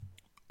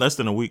Less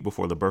than a week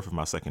before the birth of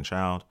my second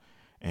child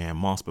and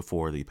months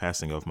before the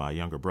passing of my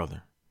younger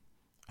brother,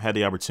 I had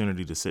the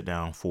opportunity to sit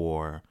down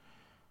for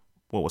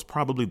what was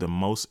probably the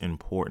most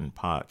important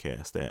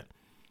podcast that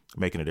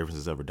Making a Difference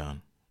has ever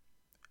done.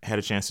 I had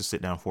a chance to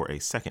sit down for a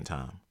second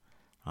time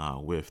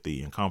with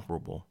the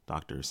incomparable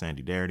Dr.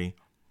 Sandy Darity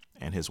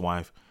and his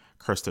wife,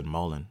 Kirsten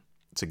Mullen.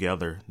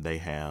 Together, they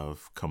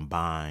have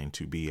combined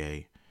to be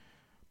a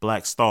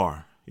black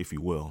star, if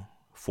you will,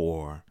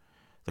 for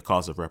the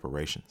cause of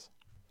reparations.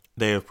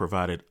 They have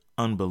provided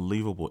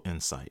unbelievable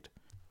insight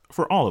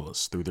for all of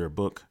us through their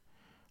book,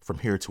 From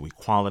Here to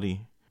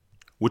Equality,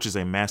 which is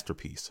a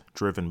masterpiece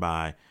driven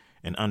by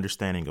an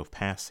understanding of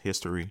past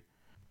history,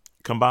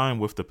 combined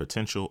with the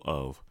potential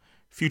of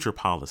future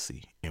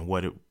policy and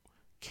what it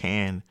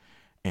can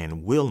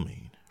and will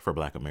mean for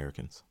Black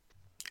Americans.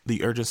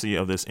 The urgency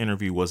of this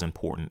interview was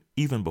important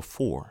even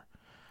before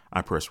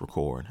I pressed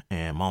record,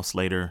 and months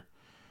later,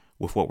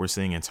 with what we're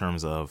seeing in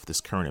terms of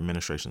this current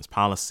administration's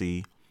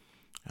policy,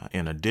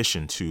 in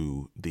addition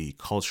to the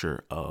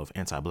culture of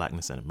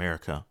anti-Blackness in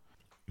America,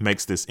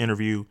 makes this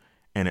interview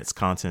and its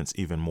contents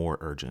even more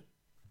urgent.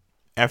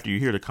 After you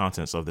hear the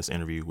contents of this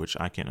interview, which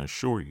I can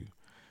assure you,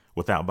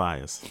 without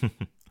bias,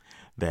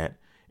 that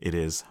it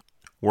is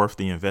worth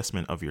the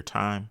investment of your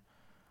time,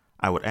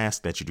 I would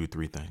ask that you do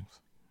three things.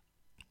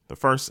 The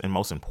first and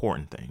most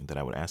important thing that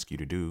I would ask you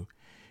to do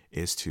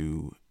is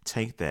to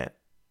take that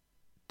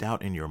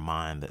doubt in your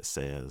mind that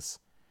says,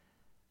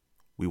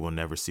 we will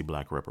never see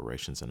Black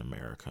reparations in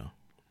America.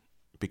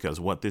 Because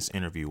what this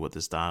interview, what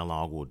this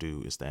dialogue will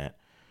do is that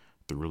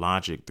through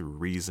logic, through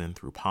reason,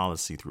 through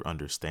policy, through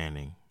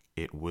understanding,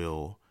 it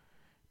will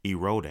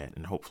erode that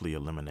and hopefully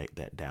eliminate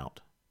that doubt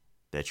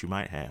that you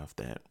might have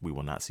that we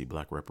will not see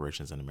Black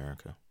reparations in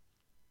America.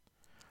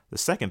 The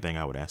second thing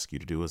I would ask you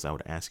to do is I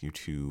would ask you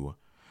to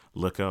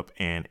look up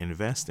and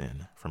invest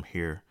in From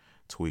Here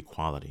to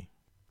Equality.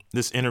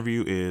 This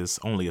interview is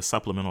only a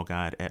supplemental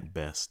guide at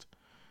best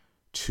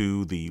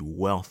to the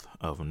wealth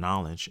of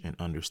knowledge and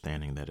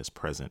understanding that is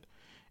present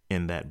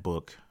in that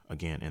book,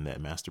 again, in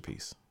that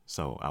masterpiece.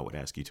 So I would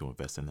ask you to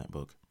invest in that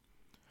book.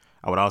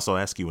 I would also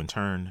ask you in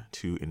turn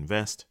to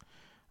invest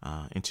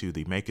into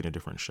the Making a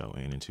Difference show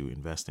and into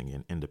investing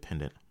in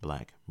independent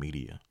Black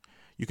media.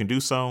 You can do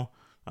so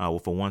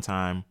with a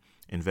one-time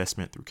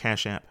investment through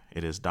Cash App.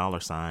 It is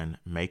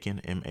 $Making,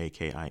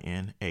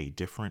 M-A-K-I-N, a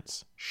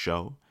difference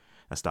show.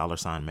 That's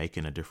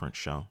 $Making a Difference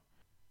show.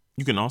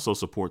 You can also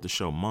support the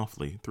show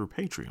monthly through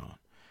Patreon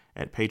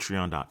at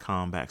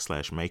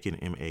patreon.com/making,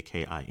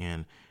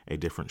 M-A-K-I-N, a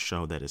different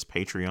show. That is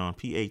Patreon,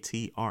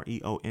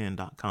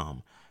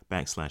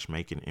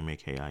 patreon.com/making,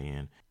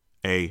 M-A-K-I-N,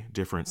 a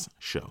difference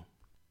show.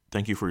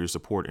 Thank you for your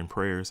support and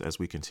prayers as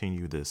we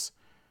continue this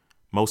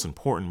most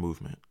important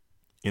movement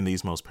in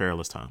these most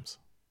perilous times.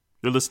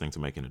 You're listening to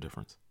Making a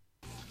Difference.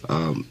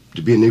 To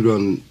be a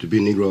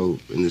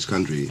Negro in this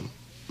country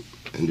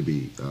and to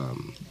be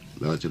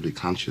relatively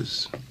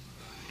conscious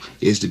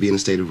is to be in a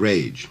state of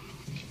rage.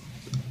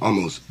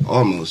 Almost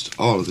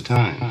all of the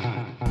time.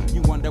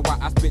 You wonder why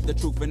I spit the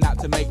truth and not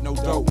to make no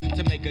dope.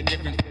 To make a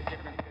difference.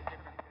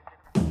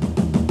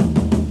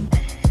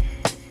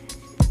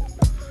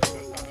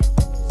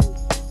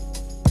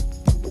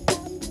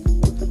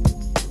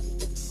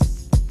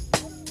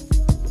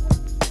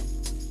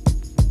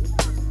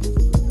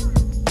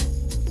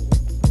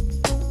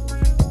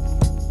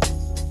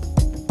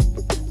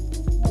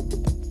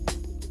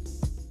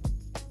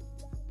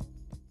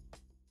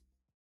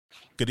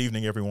 Good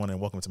evening, everyone,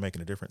 and welcome to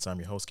Making a Difference. I'm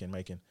your host, Ken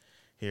Macon,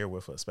 here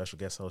with a special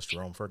guest host,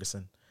 Jerome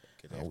Ferguson.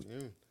 Good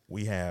afternoon.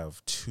 We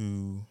have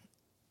two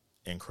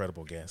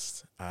incredible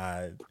guests.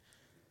 I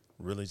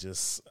really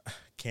just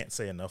can't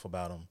say enough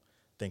about them.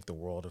 Think the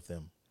world of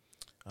them.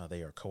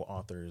 They are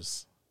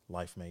co-authors,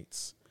 life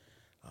mates.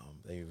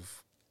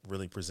 They've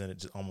really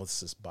presented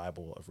almost this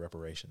Bible of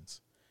reparations.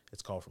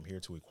 It's called From Here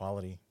to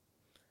Equality.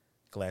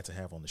 Glad to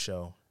have on the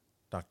show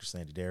Dr.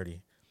 Sandy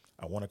Darity.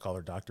 I want to call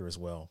her doctor as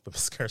well, but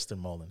Ms. Kirsten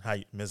Mullen.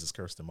 Mrs.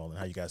 Kirsten Mullen,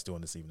 how you guys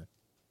doing this evening?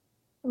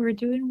 We're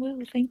doing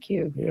well, thank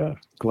you. Yeah,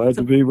 glad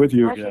to be with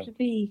you Pleasure again. to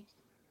be.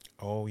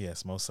 Oh,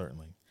 yes, most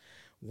certainly.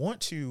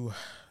 Want to,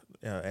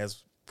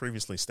 as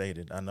previously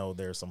stated, I know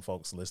there are some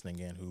folks listening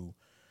in who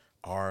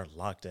are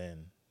locked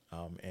in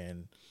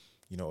and,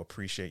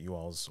 appreciate you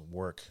all's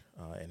work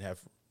and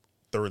have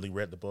thoroughly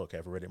read the book,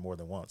 have read it more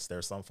than once. There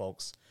are some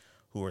folks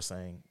who are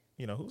saying,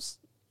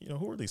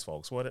 who are these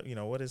folks? What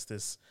is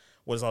this?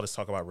 What is all this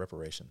talk about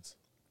reparations?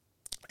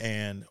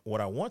 And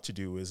what I want to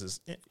do is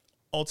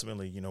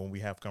ultimately, when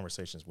we have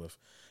conversations with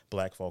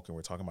Black folk and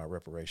we're talking about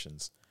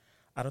reparations,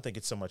 I don't think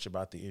it's so much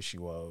about the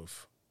issue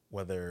of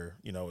whether,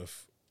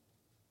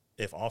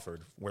 if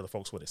offered, whether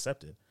folks would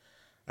accept it.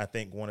 I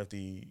think one of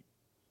the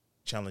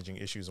challenging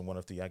issues and one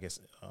of the,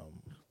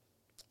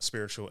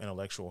 spiritual,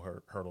 intellectual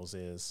hurdles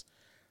is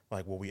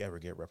like, will we ever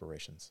get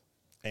reparations?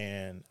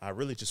 And I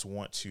really just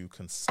want to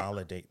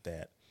consolidate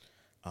that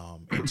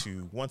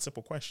into one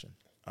simple question,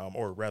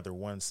 or rather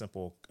one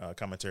simple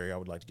commentary I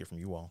would like to get from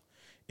you all,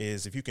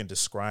 is if you can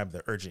describe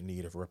the urgent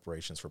need of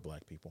reparations for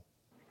Black people.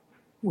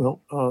 Well,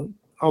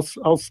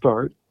 I'll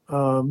start.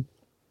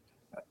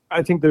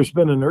 I think there's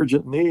been an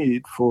urgent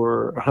need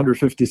for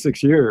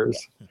 156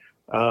 years,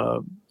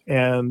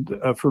 and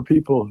for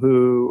people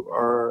who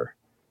are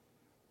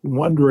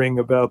wondering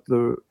about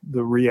the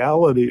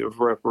reality of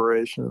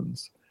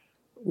reparations.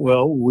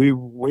 Well,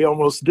 we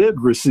almost did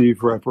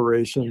receive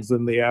reparations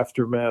in the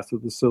aftermath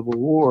of the Civil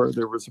War.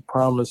 There was a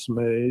promise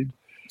made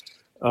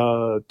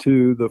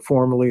to the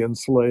formerly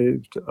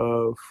enslaved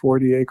of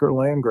 40-acre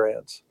land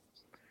grants,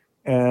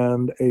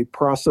 and a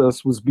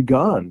process was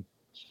begun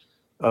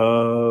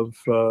of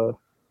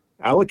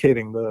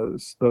allocating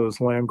those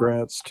land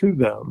grants to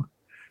them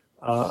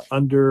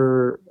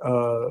under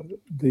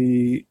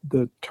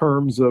the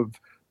terms of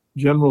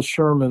General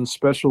Sherman's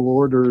Special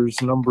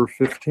Orders Number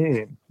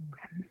 15,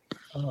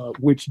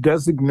 which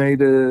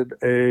designated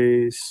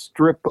a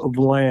strip of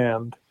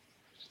land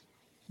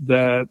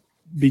that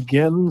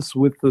begins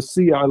with the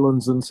Sea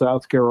Islands in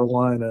South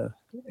Carolina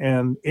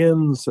and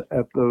ends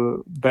at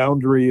the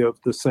boundary of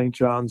the St.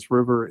 Johns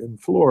River in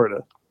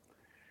Florida.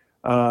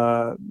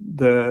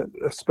 The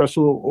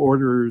Special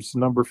Orders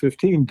Number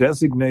 15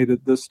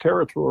 designated this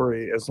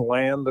territory as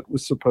land that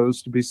was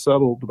supposed to be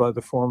settled by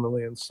the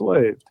formerly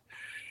enslaved.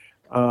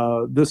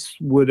 This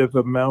would have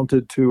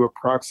amounted to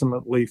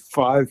approximately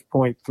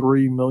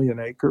 5.3 million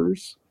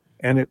acres,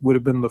 and it would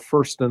have been the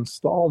first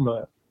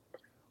installment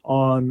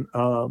on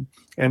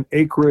an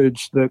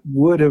acreage that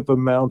would have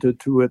amounted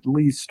to at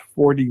least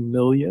 40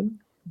 million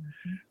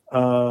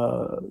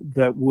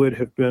that would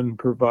have been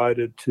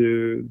provided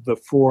to the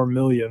 4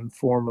 million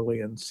formerly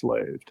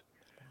enslaved.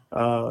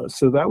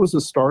 So that was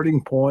a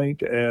starting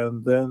point,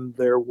 and then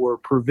there were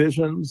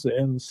provisions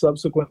in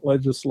subsequent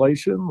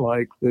legislation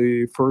like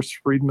the first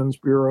Freedmen's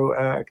Bureau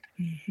Act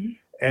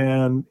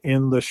and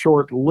in the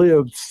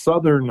short-lived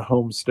Southern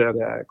Homestead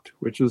Act,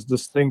 which is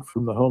distinct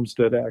from the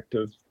Homestead Act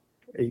of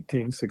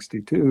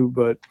 1862,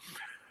 but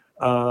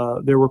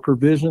there were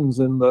provisions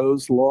in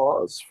those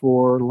laws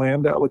for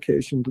land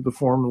allocation to the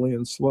formerly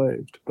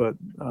enslaved, but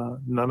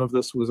none of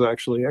this was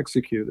actually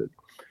executed.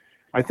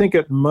 I think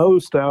at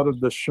most out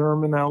of the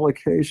Sherman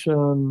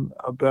allocation,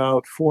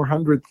 about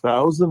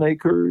 400,000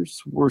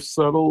 acres were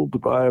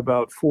settled by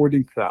about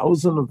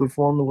 40,000 of the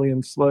formerly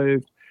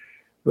enslaved,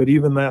 but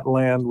even that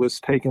land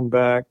was taken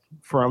back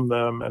from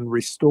them and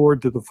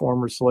restored to the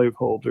former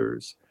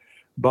slaveholders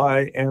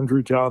by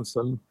Andrew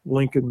Johnson,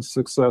 Lincoln's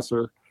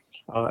successor,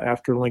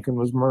 after Lincoln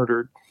was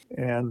murdered.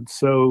 And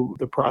so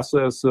the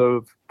process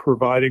of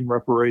providing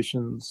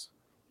reparations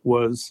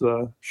was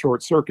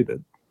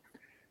short-circuited.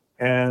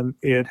 And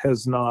it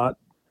has not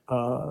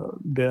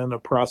been a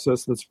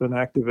process that's been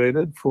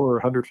activated for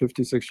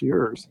 156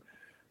 years.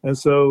 And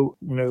so,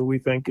 we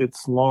think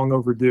it's long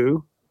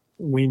overdue.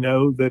 We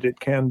know that it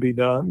can be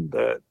done,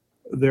 that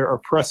there are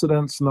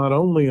precedents not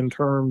only in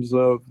terms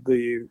of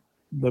the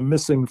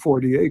missing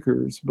 40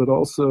 acres, but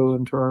also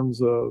in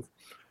terms of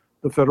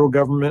the federal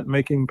government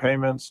making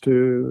payments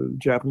to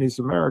Japanese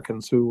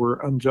Americans who were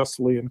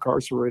unjustly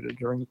incarcerated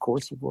during the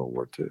course of World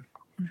War II.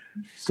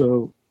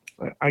 So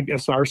I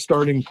guess our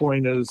starting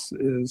point is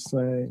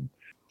saying,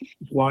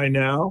 why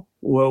now?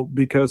 Well,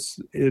 because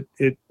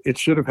it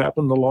should have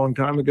happened a long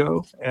time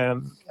ago.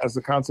 And as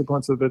a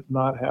consequence of it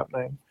not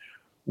happening,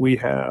 we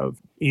have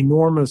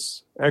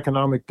enormous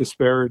economic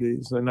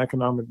disparities and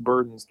economic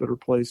burdens that are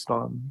placed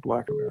on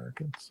Black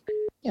Americans.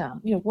 Yeah,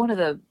 one of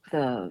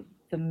the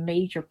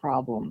major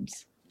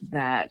problems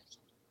that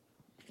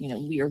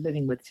we are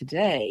living with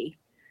today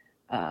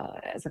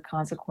as a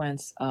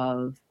consequence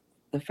of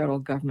the federal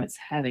government's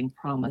having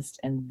promised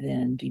and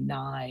then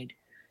denied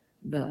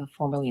the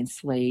formerly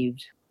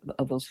enslaved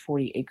of those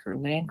 40-acre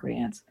land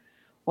grants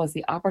was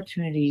the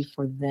opportunity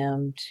for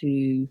them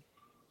to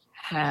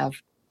have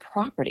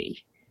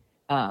property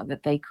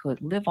that they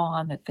could live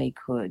on, that they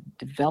could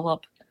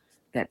develop,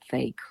 that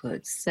they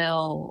could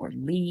sell or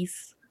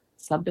lease,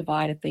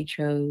 subdivide if they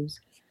chose.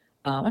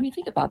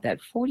 Think about that.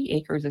 40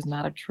 acres is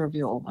not a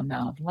trivial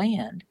amount of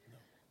land.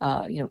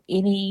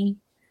 Any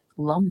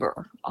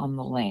lumber on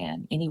the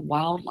land, any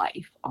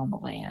wildlife on the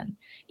land,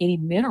 any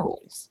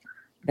minerals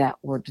that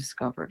were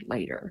discovered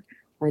later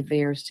were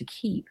theirs to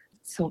keep.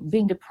 So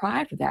being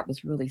deprived of that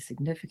was really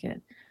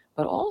significant.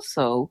 But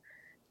also,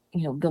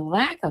 the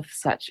lack of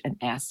such an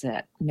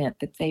asset meant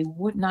that they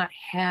would not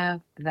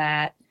have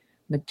that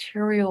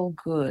material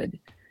good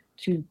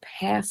to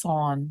pass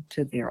on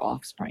to their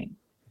offspring.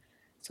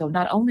 So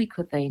not only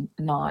could they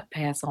not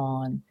pass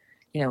on,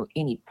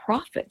 any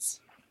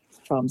profits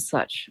from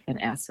such an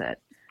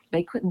asset,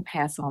 they couldn't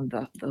pass on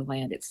the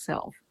land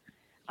itself.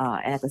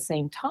 And at the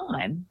same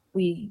time,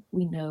 we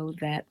know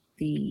that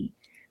the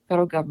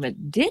federal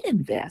government did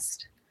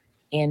invest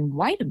in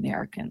white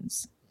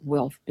Americans'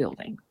 wealth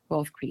building,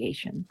 wealth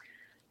creation,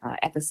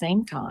 at the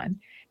same time,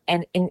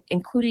 and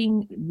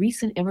including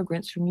recent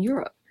immigrants from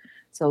Europe.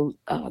 So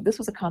this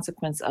was a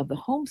consequence of the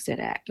Homestead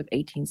Act of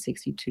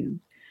 1862,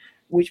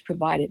 which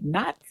provided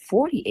not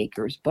 40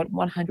 acres, but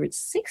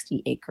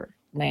 160-acre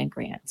land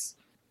grants,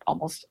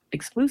 almost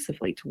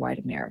exclusively to white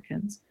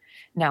Americans.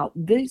 Now,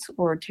 these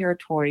were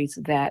territories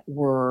that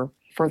were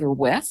further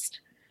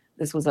west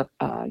This was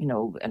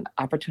an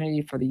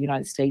opportunity for the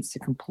United States to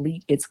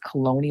complete its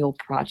colonial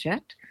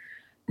project.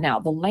 Now,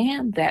 the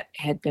land that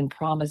had been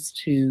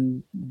promised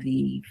to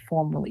the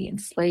formerly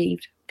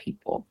enslaved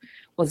people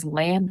was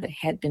land that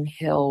had been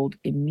held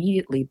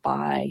immediately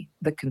by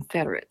the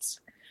Confederates.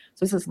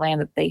 So this is land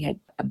that they had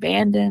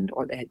abandoned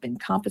or that had been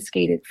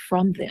confiscated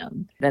from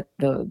them, that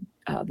the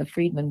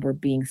freedmen were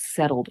being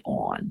settled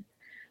on.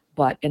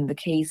 But in the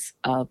case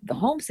of the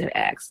Homestead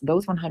Acts,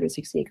 those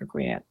 160-acre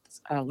grants,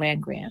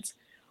 land grants,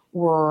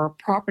 were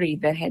property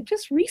that had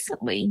just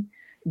recently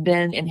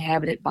been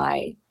inhabited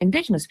by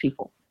indigenous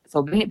people.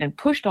 So they had been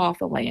pushed off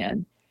the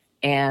land,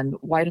 and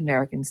white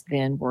Americans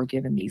then were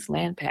given these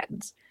land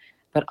patents.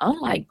 But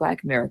unlike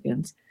Black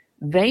Americans,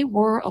 they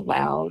were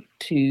allowed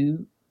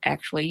to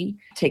actually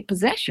take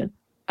possession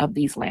of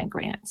these land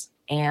grants.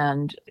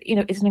 And,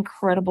 it's an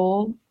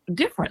incredible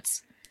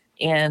difference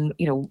in,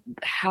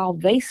 how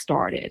they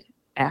started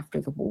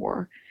after the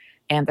war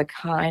and the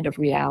kind of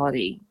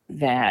reality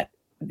that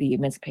the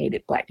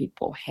emancipated Black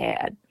people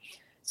had.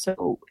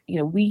 So,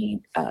 we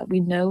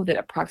know that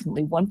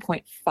approximately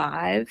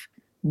 1.5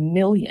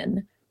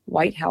 million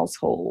white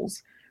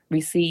households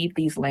received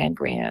these land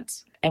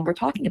grants. And we're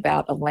talking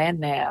about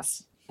a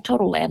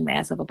total land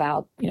mass of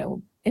about,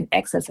 in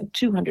excess of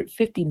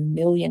 250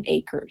 million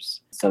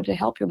acres. So to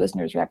help your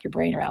listeners wrap your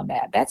brain around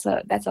that, that's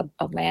a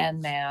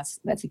land mass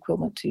that's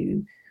equivalent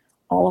to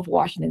all of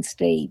Washington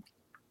State,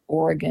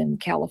 Oregon,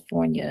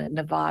 California,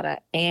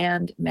 Nevada,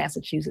 and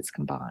Massachusetts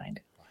combined.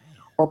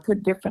 Or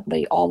put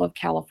differently, all of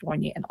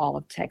California and all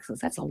of Texas.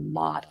 That's a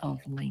lot of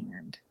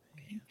land.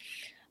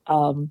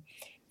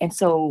 And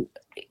so,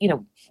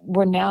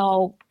 we're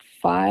now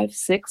 5,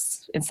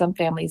 6, in some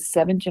families,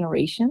 7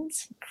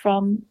 generations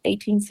from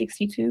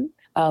 1862.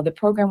 The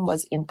program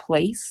was in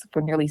place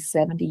for nearly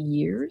 70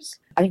 years.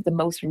 I think the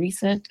most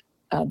recent,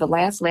 the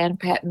last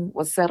land patent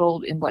was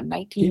settled in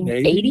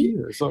 1980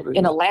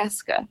 in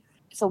Alaska.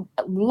 So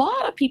a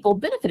lot of people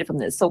benefited from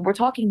this. So we're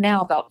talking now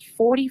about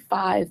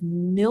 45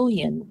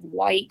 million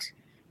white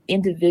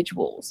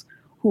individuals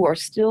who are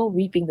still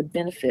reaping the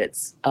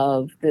benefits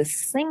of this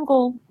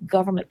single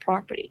government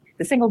property,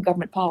 the single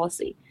government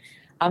policy.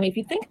 I mean, if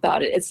you think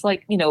about it, it's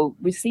like,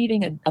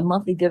 receiving a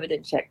monthly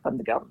dividend check from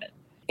the government.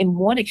 In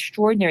one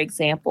extraordinary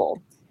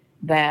example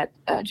that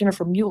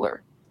Jennifer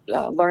Mueller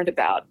learned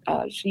about,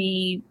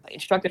 she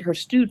instructed her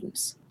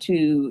students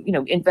to,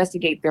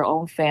 investigate their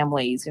own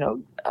families,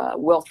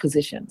 wealth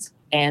positions,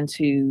 and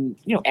to,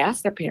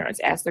 ask their parents,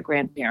 ask their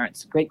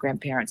grandparents,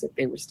 great-grandparents, if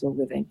they were still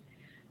living,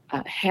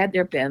 had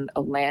there been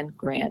a land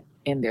grant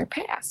in their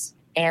past.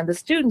 And the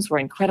students were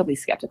incredibly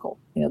skeptical.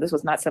 This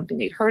was not something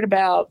they'd heard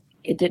about.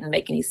 It didn't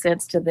make any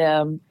sense to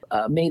them.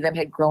 Many of them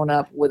had grown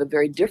up with a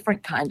very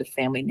different kind of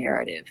family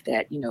narrative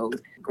that,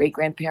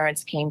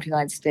 great-grandparents came to the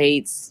United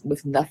States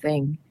with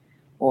nothing,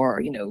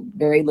 or,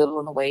 very little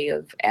in the way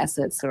of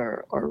assets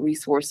or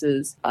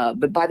resources.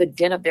 But by the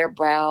dint of their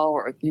brow,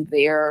 or through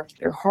their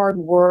hard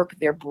work,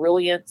 their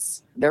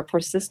brilliance, their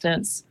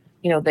persistence,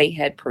 they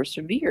had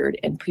persevered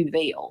and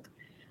prevailed.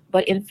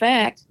 But in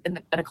fact, in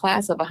a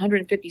class of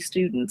 150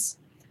 students,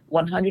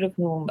 100 of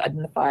whom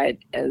identified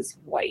as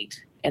white,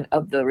 and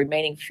of the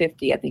remaining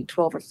 50, I think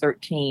 12 or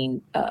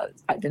 13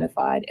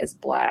 identified as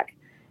Black,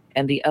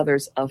 and the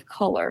others of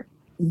color,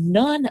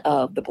 none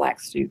of the Black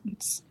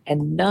students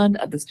and none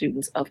of the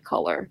students of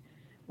color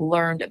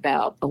learned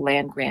about the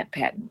land grant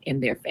patent in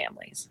their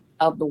families.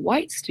 Of the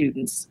white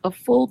students, a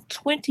full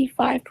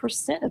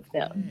 25% of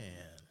them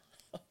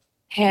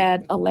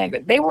had a land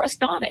grant. They were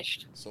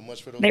astonished. So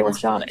much for those. They were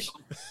astonished.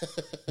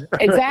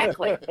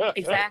 Exactly.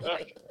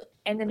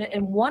 And then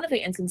in one of the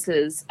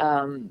instances,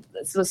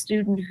 it's a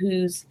student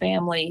whose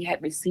family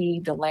had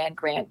received a land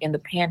grant in the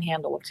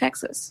Panhandle of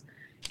Texas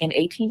in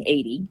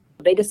 1880.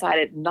 They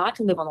decided not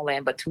to live on the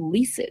land, but to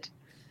lease it.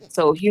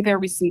 So here they're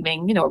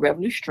receiving, a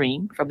revenue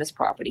stream from this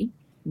property.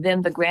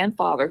 Then the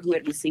grandfather who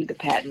had received the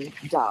patent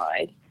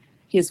died.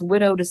 His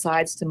widow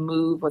decides to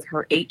move with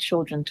her 8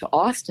 children to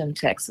Austin,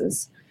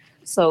 Texas,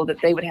 so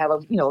that they would have a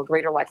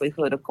greater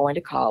likelihood of going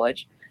to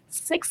college.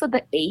 6 of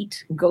the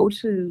 8 go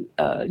to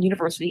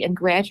university and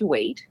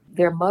graduate.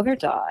 Their mother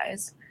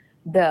dies.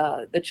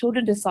 The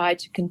children decide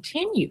to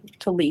continue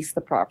to lease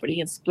the property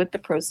and split the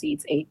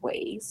proceeds 8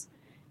 ways.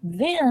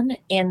 Then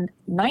in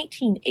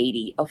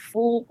 1980, a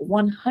full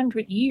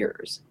 100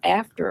 years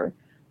after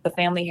the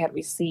family had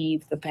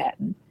received the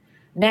patent,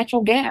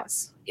 natural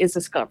gas is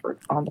discovered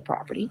on the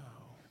property.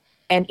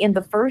 And in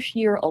the first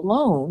year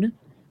alone,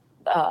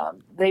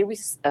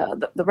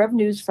 the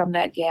revenues from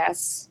that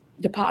gas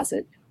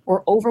deposit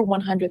were over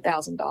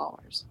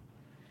 $100,000.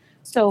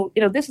 So,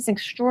 this is an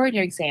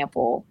extraordinary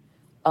example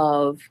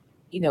of,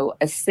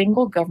 a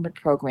single government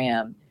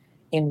program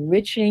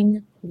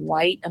enriching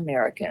white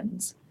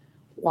Americans,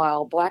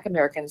 while Black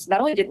Americans not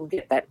only didn't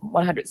get that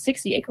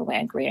 160-acre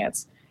land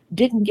grants,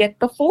 didn't get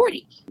the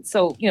 40.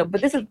 So,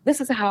 but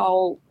this is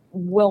how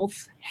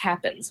wealth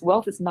happens.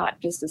 Wealth is not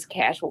just this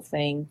casual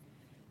thing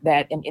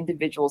that an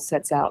individual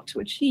sets out to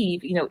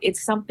achieve.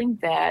 It's something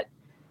that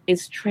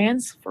is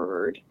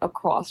transferred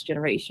across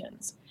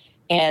generations.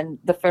 And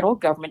the federal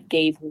government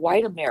gave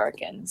white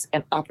Americans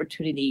an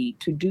opportunity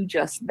to do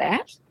just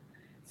that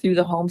through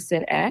the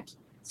Homestead Act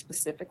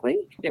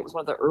specifically. It was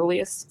one of the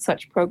earliest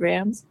such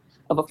programs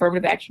of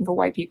affirmative action for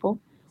white people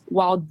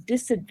while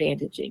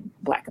disadvantaging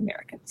Black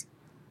Americans.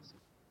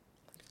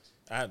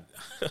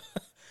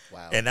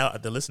 Wow. And now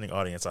the listening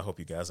audience, I hope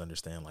you guys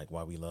understand like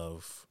why we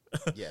love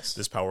Yes.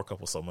 this power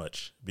couple so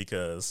much,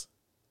 because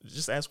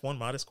just ask one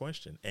modest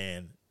question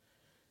and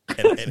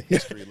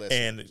History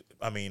lesson. and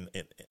I mean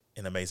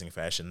in amazing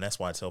fashion. That's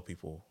why I tell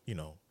people, you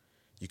know,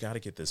 you got to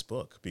get this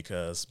book,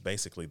 because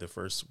basically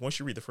once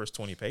you read the first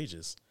 20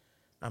 pages,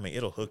 I mean,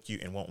 it'll hook you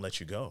and won't let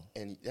you go.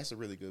 And that's a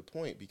really good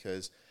point,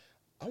 because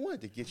I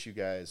wanted to get you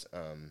guys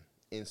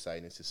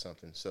insight into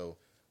something. So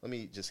let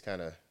me just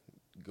kind of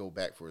go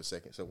back for a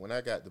second. So when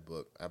I got the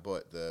book, I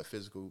bought the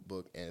physical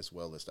book and as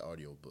well as the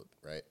audio book,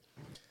 right?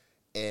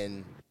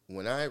 And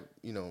when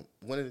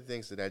one of the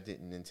things that I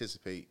didn't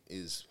anticipate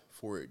is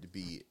for it to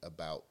be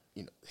about,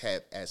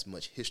 have as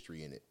much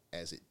history in it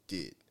as it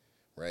did,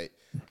 right?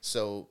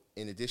 So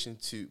in addition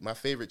to, my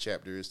favorite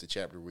chapter is the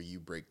chapter where you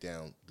break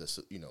down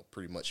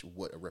pretty much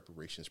what a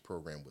reparations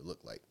program would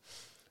look like.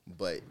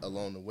 But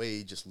along the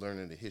way, just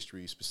learning the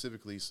history,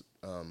 specifically,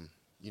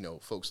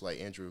 folks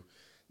like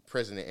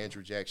President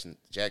Andrew Jackson,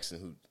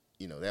 who,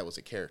 that was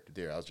a character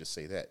there. I'll just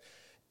say that.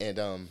 And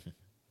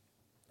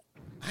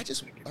I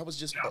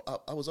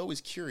was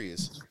always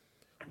curious,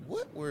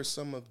 what were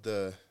some of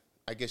the,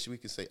 I guess we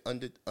could say,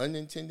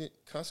 unintended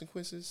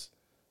consequences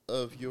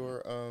of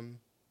your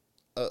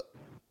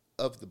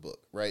of the book,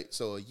 right?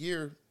 So a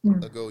year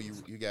ago,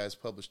 you guys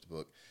published the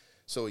book.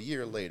 So a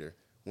year later,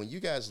 when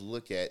you guys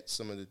look at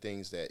some of the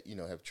things that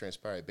have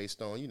transpired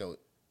based on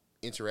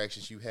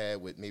interactions you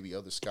had with maybe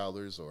other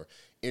scholars or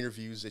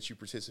interviews that you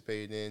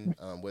participated in,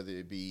 whether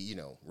it be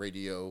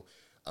radio,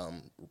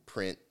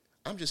 print,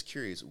 I'm just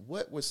curious,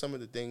 what were some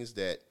of the things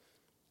that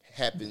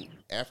happened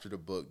after the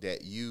book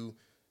that you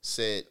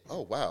said,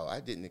 oh wow, I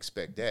didn't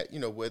expect that,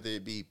 whether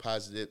it be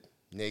positive,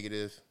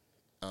 negative,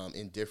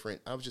 indifferent?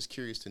 I was just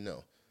curious to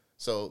know.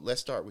 So let's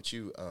start with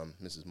you,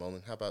 Mrs.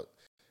 Mullen. How about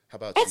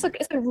It's you?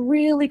 it's a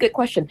really good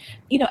question.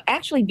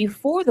 Actually,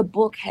 before the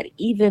book had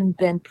even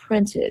been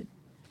printed,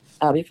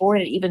 before it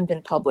had even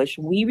been published,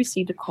 we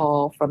received a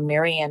call from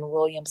Marianne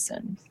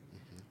Williamson,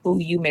 who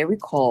you may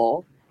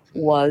recall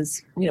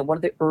was, one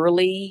of the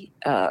early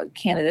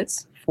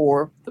candidates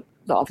for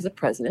the office of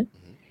president.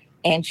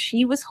 And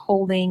she was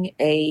holding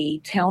a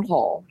town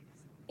hall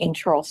in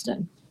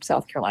Charleston,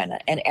 South Carolina,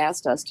 and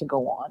asked us to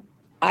go on.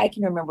 I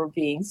can remember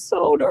being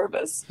so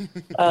nervous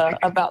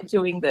about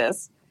doing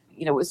this.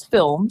 It was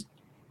filmed,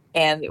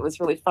 and it was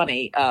really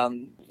funny.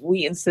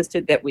 We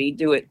insisted that we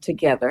do it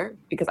together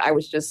because I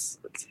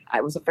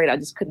was afraid I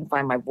just couldn't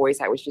find my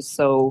voice. I was just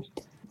so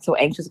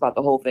anxious about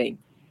the whole thing.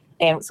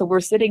 And so we're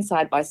sitting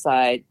side by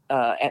side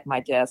at my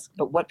desk,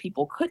 but what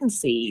people couldn't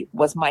see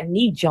was my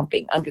knee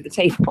jumping under the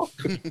table.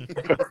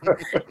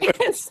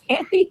 And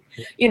Sandy,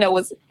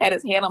 had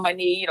his hand on my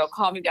knee,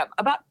 calming down.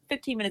 About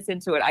 15 minutes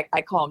into it,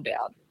 I calmed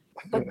down.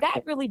 But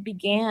that really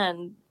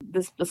began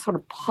this sort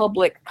of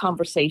public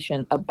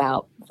conversation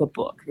about the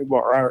book, Yes,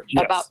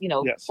 about,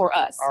 yes. for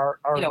us, Our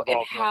and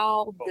involvement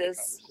how in the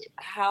this,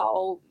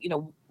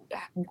 conversation.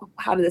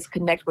 how did this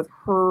connect with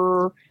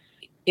her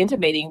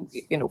intimating,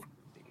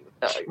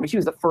 she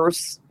was the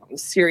first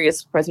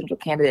serious presidential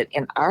candidate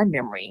in our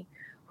memory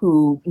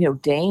who,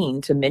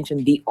 deigned to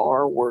mention the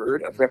R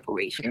word of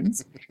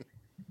reparations.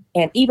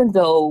 And even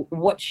though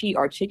what she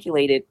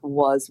articulated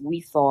was,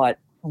 we thought,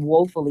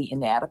 woefully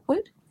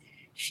inadequate,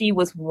 she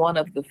was one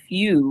of the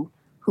few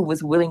who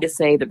was willing to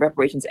say that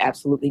reparations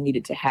absolutely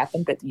needed to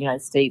happen, that the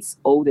United States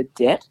owed a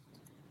debt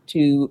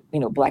to,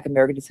 Black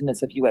American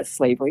descendants of U.S.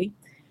 slavery.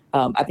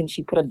 I think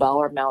she put a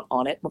dollar amount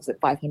on it. What was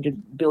it,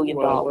 $500 billion?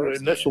 Well,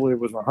 initially it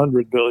was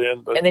 $100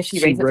 billion, but and then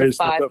she raised it to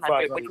 500, which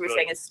 500 we're saying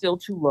billion. is still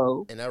too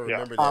low. And I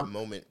remember that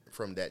moment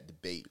from that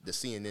debate, the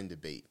CNN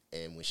debate,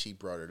 and when she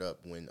brought it up,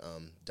 when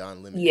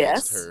Don Lemon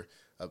asked her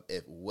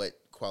if what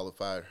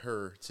qualified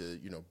her to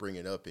bring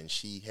it up, and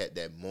she had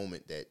that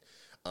moment that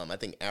I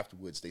think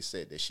afterwards they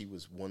said that she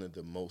was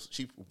the most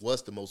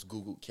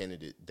Googled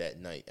candidate that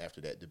night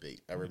after that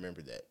debate. I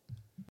remember that.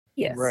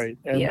 Yes. Right.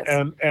 Yes.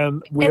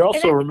 And we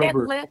also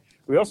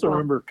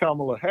remember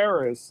Kamala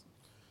Harris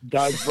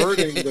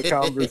diverting the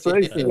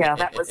conversation. Yeah,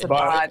 that was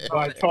by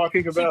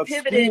talking about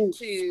pivoted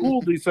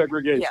school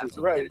desegregation. Yeah.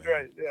 Right.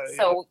 Yeah.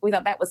 So we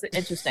thought that was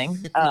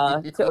interesting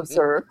to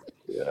observe.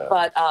 Yeah.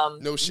 But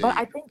No shade. But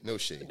I think No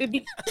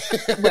shade.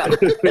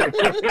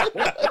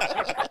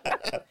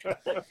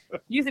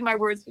 choosing my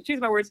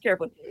words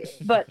carefully.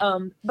 But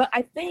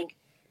I think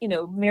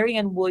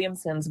Marianne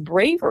Williamson's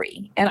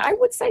bravery, and I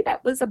would say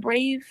that was a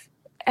brave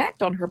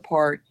act on her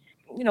part,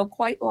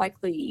 quite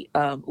likely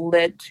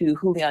led to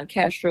Julian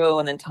Castro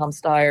and then Tom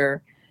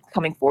Steyer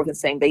coming forth and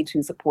saying they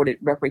too supported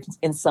reparations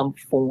in some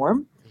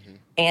form. Mm-hmm.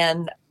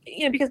 And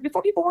because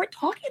before people weren't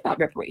talking about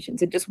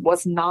reparations, it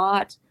was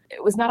not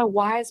a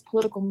wise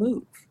political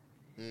move,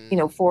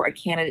 for a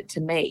candidate to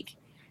make.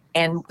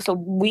 And so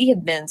we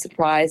have been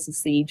surprised to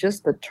see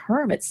just the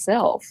term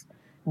itself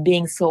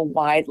being so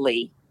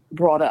widely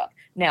brought up.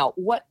 Now,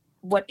 what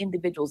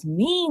individuals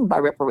mean by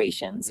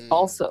reparations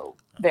also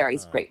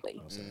varies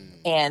greatly.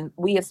 And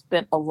we have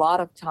spent a lot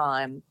of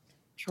time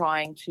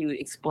trying to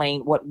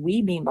explain what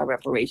we mean by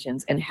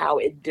reparations and how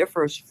it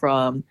differs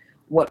from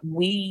what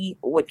we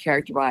would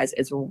characterize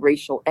as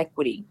racial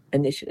equity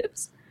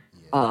initiatives.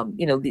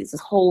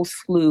 This whole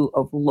slew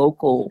of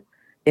local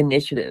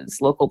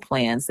initiatives, local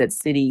plans that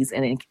cities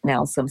and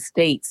now some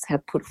states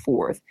have put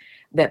forth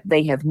that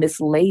they have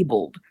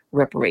mislabeled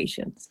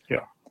reparations.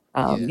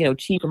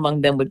 Chief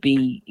among them would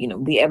be,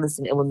 the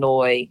Evanston,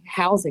 Illinois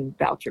housing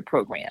voucher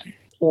program,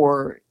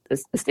 or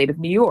the state of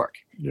New York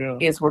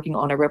is working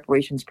on a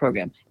reparations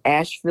program.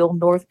 Asheville,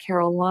 North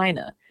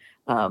Carolina,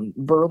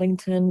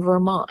 Burlington,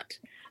 Vermont.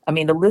 I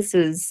mean, the list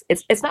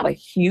it's not a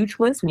huge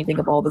list when you think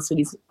of all the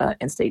cities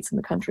and states in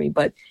the country,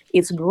 but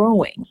it's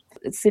growing.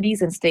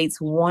 Cities and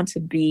states want to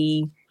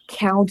be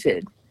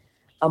counted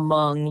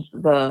among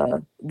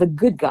the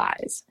good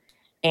guys.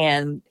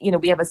 And,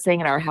 we have a saying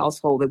in our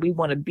household that we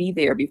want to be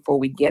there before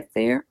we get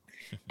there.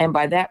 And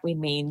by that, we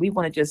mean we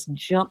want to just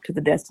jump to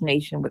the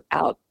destination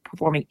without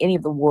performing any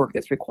of the work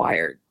that's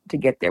required to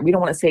get there. We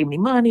don't want to save any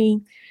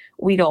money.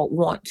 We don't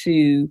want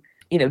to,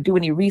 do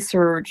any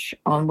research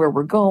on where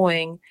we're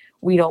going.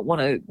 We don't want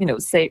to,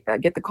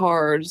 get the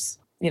cars,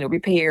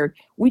 repaired.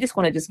 We just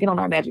want to just get on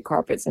our magic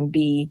carpets and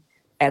be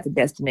at the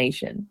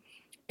destination.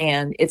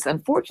 And it's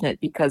unfortunate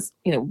because,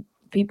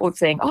 people are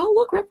saying, oh,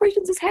 look,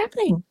 reparations is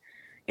happening.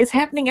 It's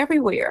happening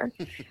everywhere.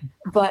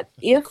 But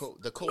if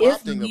the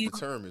co-opting of the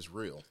term is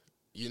real,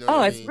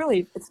 it's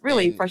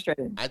really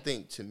frustrating. I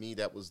think to me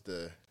that was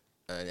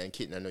and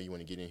Kitten, I know you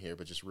want to get in here,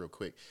 but just real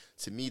quick,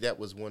 to me that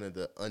was one of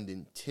the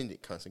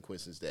unintended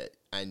consequences that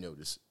I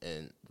noticed,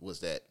 and was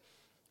that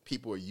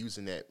people are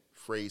using that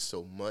phrase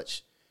so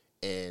much,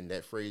 and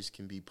that phrase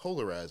can be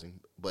polarizing,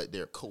 but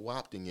they're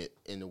co-opting it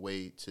in a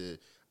way to,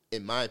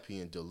 in my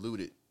opinion, dilute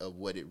it of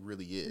what it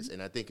really is,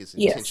 and I think it's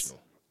intentional.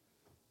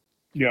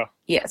 Yeah.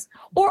 Yes.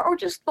 Or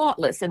just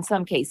thoughtless in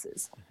some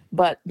cases.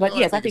 But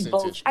yes, I think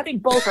both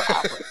are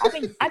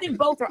operating. I think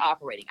both are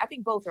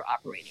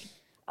operating.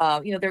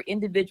 There are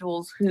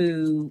individuals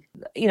who,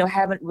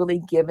 haven't really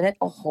given it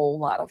a whole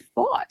lot of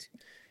thought.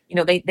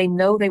 They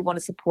know they want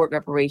to support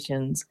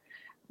reparations,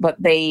 but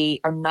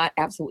they are not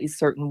absolutely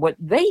certain what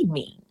they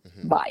mean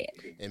by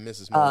it. And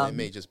Mrs. Moore, it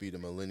may just be the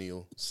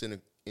millennial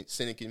cynic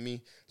in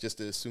me just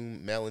to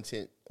assume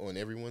malintent on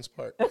everyone's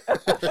part.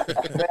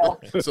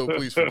 So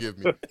please forgive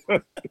me.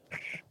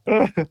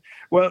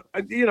 Well,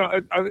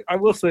 I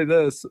will say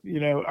this,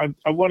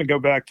 I want to go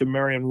back to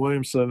Marianne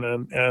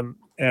Williamson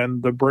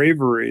and the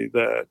bravery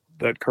that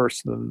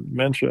Kirsten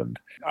mentioned.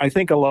 I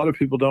think a lot of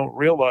people don't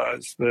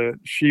realize that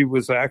she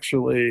was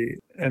actually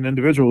an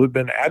individual who'd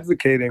been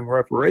advocating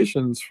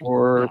reparations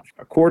for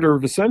a quarter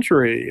of a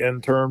century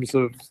in terms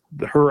of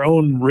her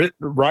own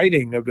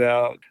writing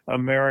about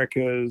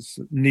America's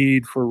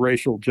need for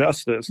racial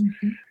justice.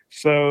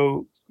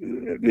 So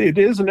it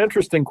is an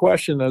interesting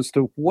question as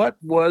to what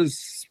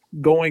was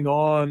going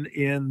on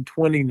in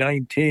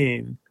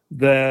 2019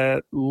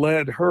 that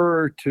led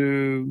her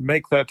to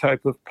make that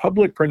type of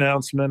public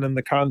pronouncement in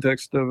the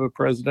context of a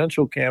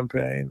presidential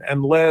campaign,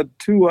 and led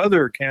two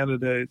other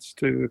candidates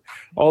to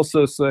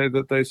also say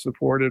that they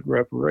supported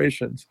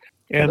reparations.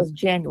 And it was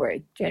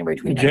January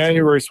 2019.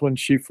 January is when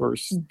she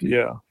first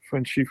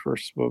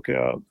spoke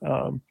out.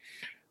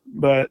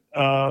 But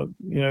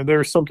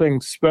there's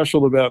something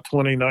special about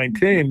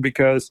 2019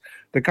 because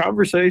the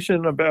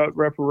conversation about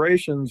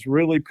reparations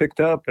really picked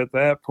up at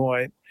that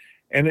point.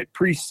 And it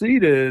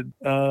preceded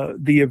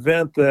the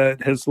event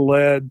that has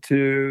led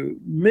to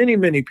many,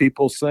 many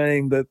people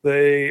saying that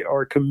they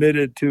are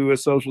committed to a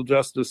social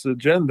justice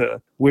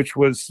agenda, which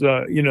was,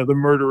 the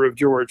murder of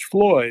George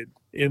Floyd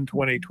in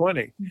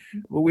 2020.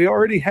 But we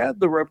already had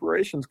the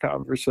reparations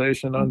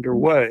conversation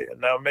underway. And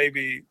now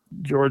maybe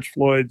George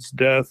Floyd's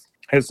death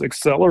has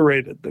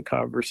accelerated the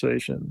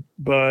conversation,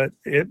 but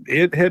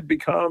it had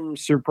become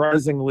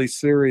surprisingly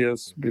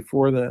serious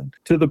before then,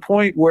 to the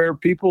point where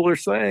people are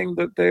saying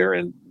that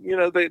they're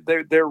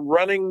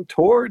running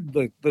toward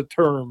the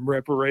term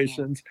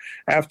reparations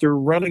after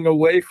running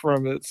away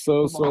from it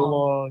so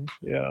long.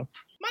 Yeah.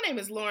 My name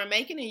is Lauren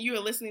Macon, and you are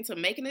listening to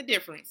Making a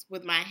Difference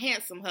with my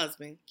handsome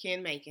husband,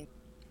 Ken Macon.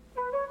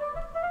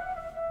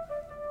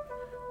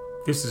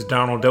 This is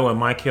Donald Doe and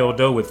Michael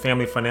Doe with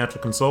Family Financial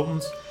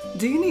Consultants.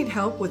 Do you need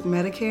help with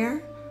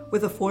Medicare,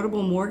 with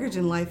affordable mortgage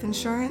and life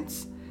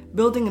insurance,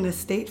 building an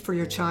estate for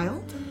your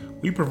child?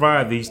 We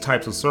provide these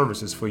types of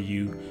services for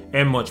you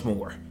and much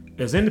more.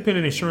 As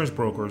independent insurance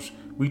brokers,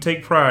 we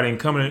take pride in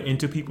coming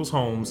into people's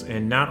homes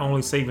and not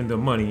only saving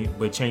them money,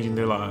 but changing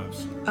their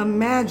lives.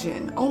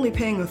 Imagine only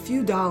paying a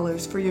few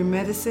dollars for your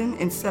medicine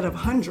instead of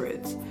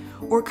hundreds,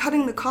 or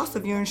cutting the cost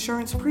of your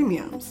insurance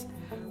premiums.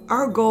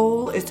 Our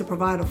goal is to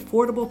provide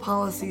affordable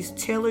policies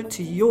tailored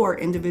to your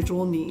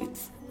individual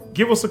needs.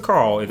 Give us a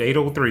call at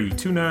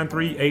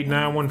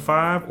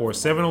 803-293-8915 or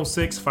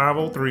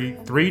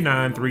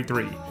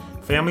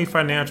 706-503-3933. Family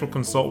Financial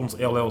Consultants,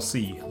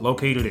 LLC,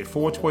 located at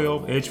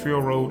 412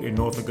 Edgefield Road in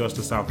North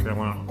Augusta, South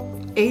Carolina.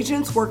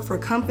 Agents work for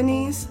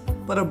companies,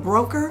 but a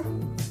broker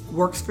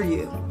works for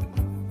you.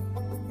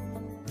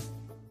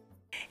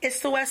 It's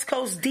the West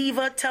Coast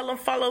Diva. Tell them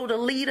follow the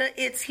leader.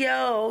 It's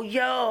yo.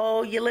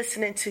 You're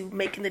listening to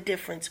Making the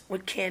Difference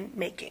with Ken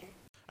Making.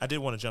 I did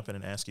want to jump in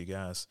and ask you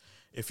guys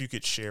if you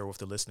could share with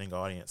the listening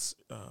audience,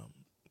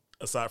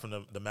 aside from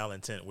the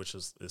malintent, which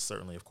is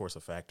certainly, of course,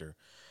 a factor.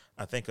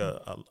 I think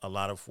a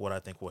lot of what I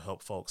think will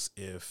help folks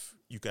if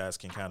you guys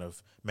can kind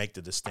of make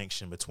the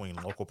distinction between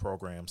local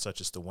programs such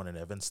as the one in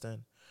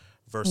Evanston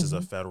versus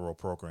a federal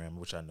program,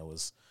 which I know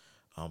is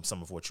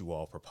some of what you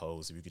all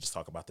propose. If you could just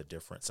talk about the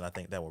difference. And I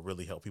think that will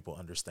really help people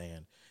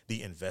understand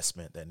the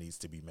investment that needs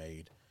to be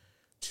made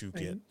to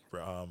get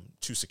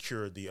to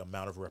secure the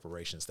amount of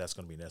reparations that's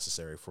going to be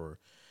necessary for,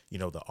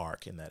 the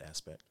ARC in that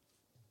aspect.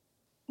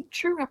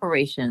 True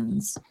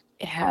reparations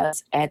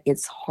has at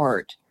its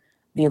heart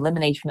the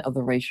elimination of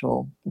the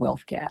racial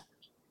wealth gap.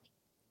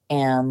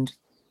 And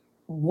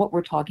what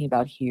we're talking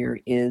about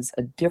here is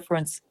a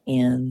difference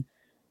in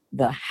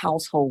the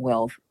household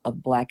wealth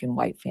of Black and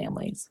white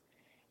families.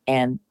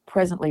 And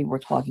presently, we're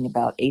talking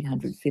about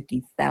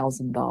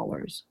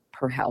 $850,000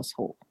 per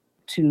household.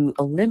 To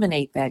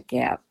eliminate that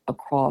gap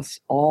across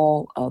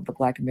all of the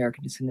Black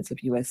American descendants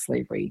of U.S.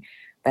 slavery,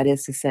 that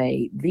is to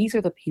say, these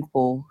are the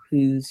people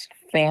whose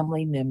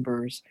family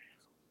members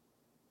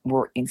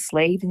were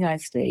enslaved in the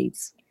United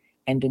States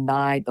and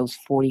denied those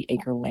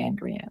 40-acre land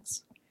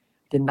grants,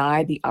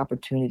 denied the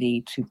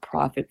opportunity to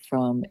profit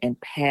from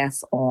and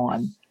pass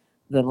on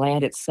the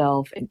land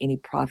itself and any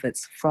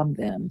profits from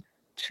them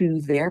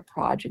to their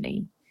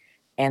progeny,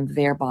 and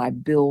thereby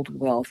build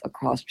wealth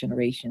across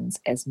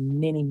generations, as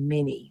many,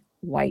 many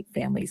white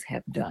families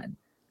have done.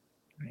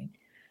 Right?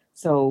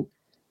 So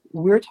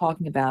we're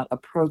talking about a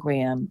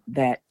program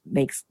that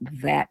makes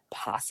that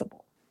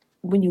possible.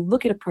 When you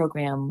look at a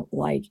program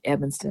like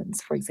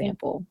Evanston's, for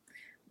example,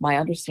 my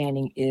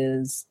understanding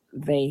is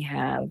they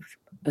have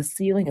a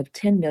ceiling of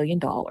 $10 million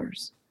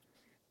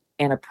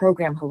and a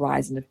program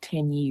horizon of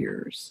 10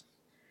 years.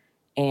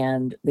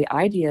 And the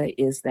idea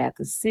is that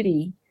the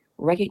city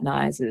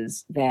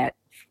recognizes that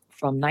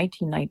from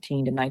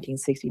 1919 to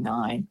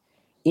 1969,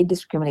 it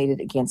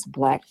discriminated against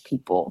Black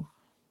people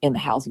in the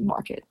housing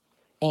market.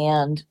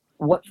 And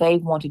what they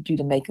want to do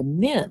to make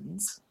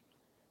amends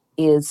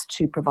is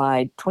to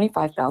provide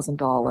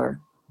 $25,000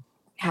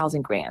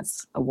 housing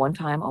grants, a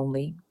one-time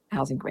only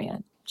housing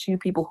grant, to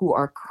people who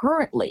are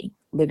currently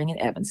living in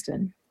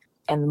Evanston.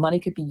 And the money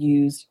could be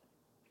used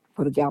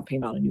for the down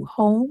payment on a new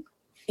home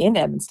in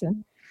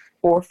Evanston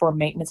or for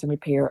maintenance and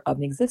repair of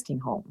an existing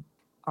home.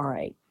 All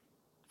right.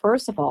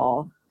 First of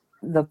all,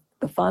 the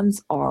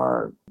funds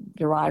are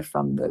derived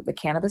from the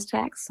cannabis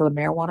tax, so the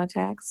marijuana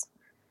tax.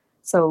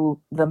 So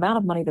the amount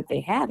of money that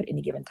they have at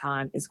any given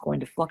time is going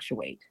to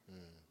fluctuate.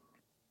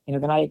 They're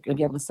not going to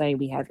be able to say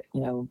we have,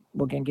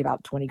 we're going to give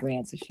out 20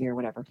 grants this year,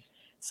 whatever.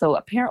 So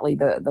apparently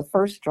the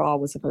first draw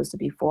was supposed to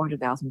be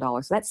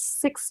 $400,000. So that's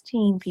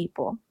 16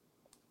 people,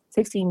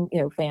 16,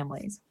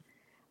 families.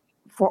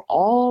 For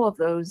all of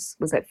those,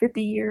 was that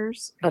 50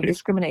 years of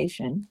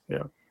discrimination?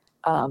 Yeah.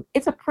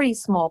 It's a pretty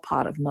small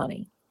pot of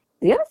money.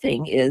 The other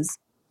thing is,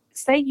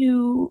 say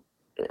you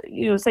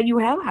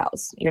have a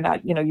house. You're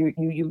not,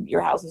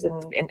 your house is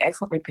in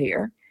excellent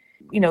repair.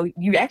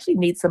 You actually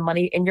need some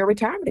money in your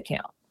retirement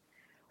account,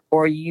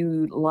 or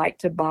you like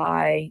to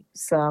buy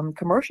some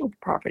commercial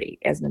property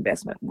as an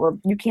investment where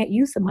you can't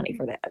use the money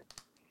for that.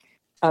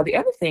 The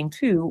other thing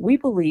too, we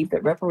believe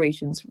that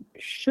reparations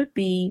should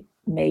be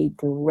made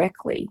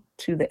directly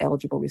to the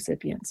eligible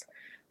recipients.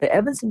 The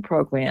Evanston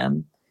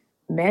program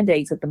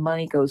mandates that the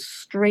money goes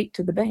straight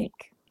to the bank.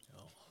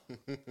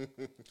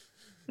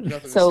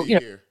 Nothing So, to see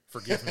here.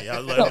 Forgive me.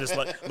 I just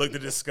look to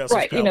discuss.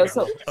 Right, carry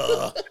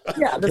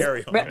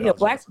on.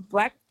 Black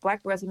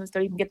residents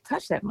don't even get to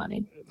touch that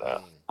money.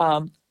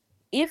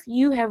 If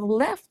you have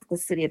left the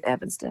city of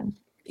Evanston,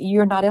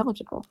 you're not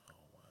eligible.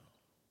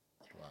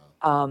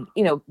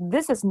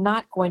 This is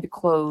not going to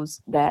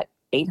close that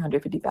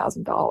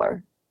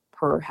 $850,000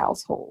 per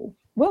household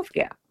wealth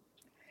gap.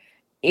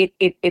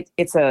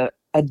 It's a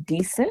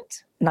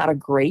decent, not a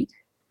great,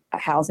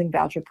 housing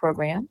voucher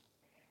program,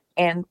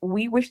 and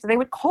we wish that they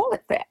would call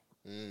it that.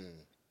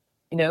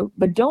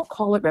 But don't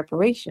call it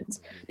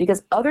reparations,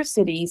 because other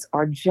cities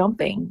are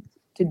jumping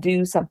to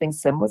do something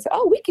similar.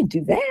 So, we can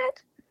do that.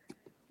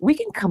 We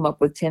can come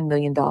up with $10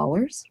 million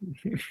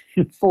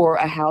for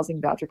a housing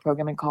voucher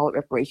program and call it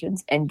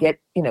reparations and get,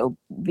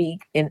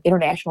 be in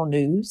international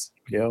news.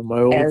 Yeah,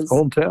 my old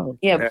hometown.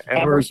 Yeah,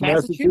 Amherst,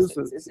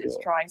 Massachusetts is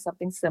trying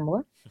something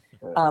similar.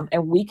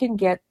 And we can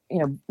get,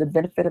 the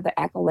benefit of the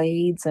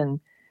accolades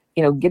and,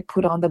 get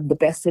put on the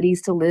best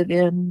cities to live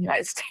in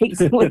United States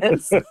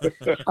list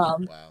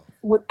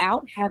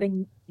without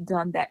having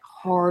done that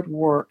hard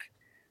work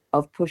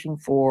of pushing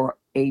for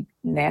a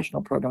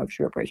national program of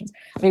true reparations.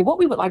 I mean, what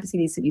we would like to see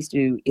these cities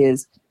do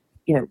is,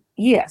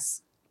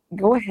 yes,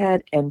 go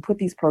ahead and put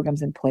these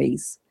programs in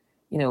place,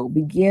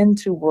 begin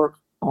to work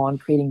on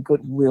creating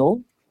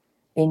goodwill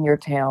in your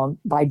town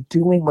by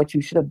doing what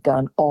you should have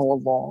done all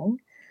along,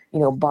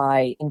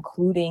 by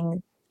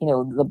including,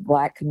 the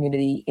Black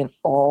community in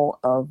all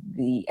of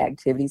the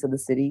activities of the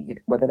city,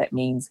 whether that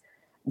means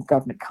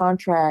government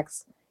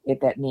contracts, if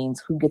that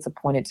means who gets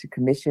appointed to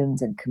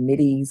commissions and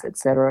committees, et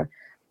cetera,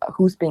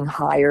 who's being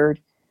hired,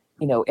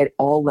 at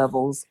all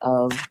levels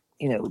of,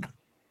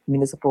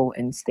 municipal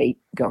and state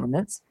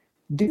governments,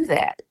 do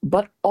that,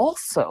 but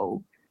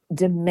also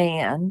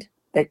demand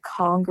that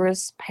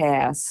Congress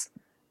pass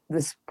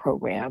this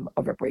program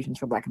of reparations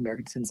for Black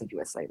American descendants of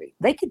U.S. slavery.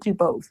 They could do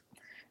both.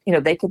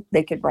 They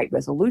could write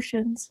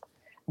resolutions.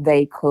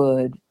 They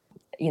could,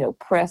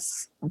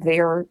 press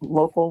their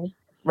local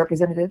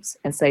representatives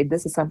and say,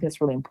 this is something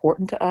that's really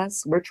important to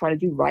us. We're trying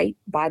to do right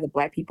by the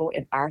Black people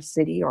in our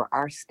city or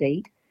our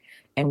state.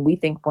 And we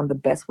think one of the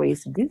best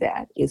ways to do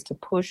that is to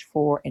push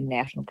for a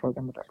national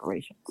program of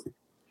reparations.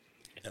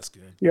 That's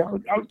good. Yeah,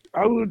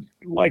 I would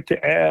like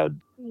to add,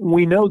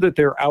 we know that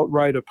they're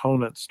outright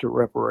opponents to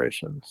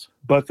reparations,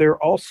 but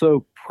they're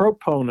also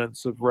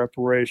proponents of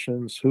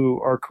reparations who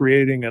are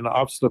creating an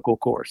obstacle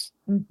course.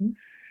 Mm-hmm.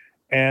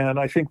 And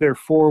I think there are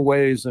 4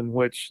 ways in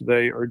which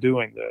they are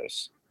doing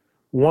this.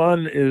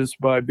 One is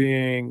by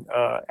being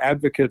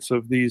advocates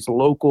of these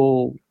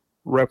local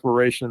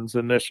reparations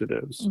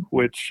initiatives, Mm-hmm.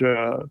 which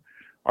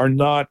are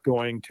not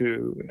going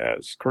to,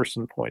 as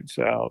Kirsten points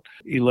out,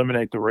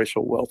 eliminate the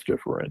racial wealth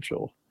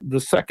differential. The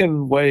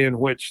second way in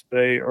which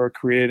they are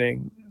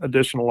creating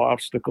additional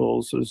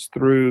obstacles is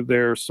through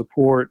their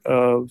support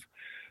of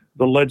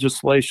the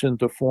legislation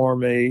to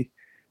form a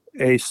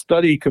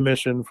study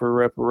commission for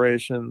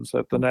reparations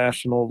at the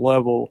national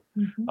level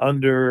Mm-hmm.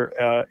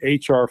 under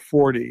H.R.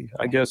 40.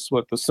 I guess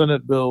what the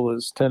Senate bill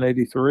is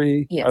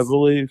 1083, Yes. I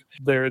believe.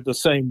 They're the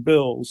same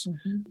bills,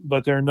 Mm-hmm.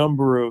 but there are a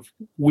number of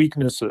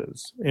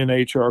weaknesses in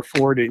H.R.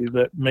 40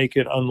 that make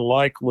it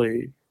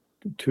unlikely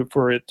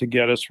for it to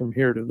get us from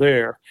here to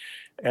there.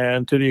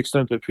 And to the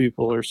extent that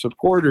people are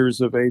supporters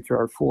of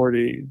H.R.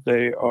 40,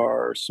 they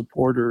are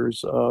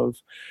supporters of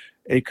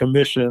a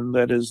commission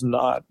that is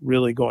not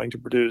really going to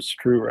produce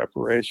true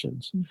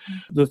reparations.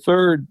 Mm-hmm. The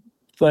third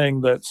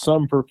thing that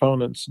some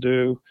proponents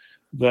do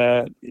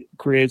that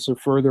creates a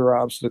further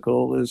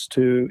obstacle is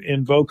to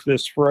invoke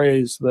this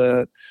phrase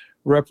that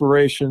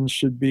reparations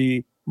should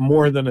be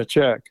more than a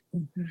check.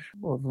 Mm-hmm.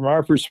 Well, from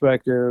our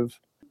perspective,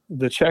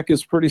 the check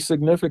is pretty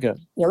significant.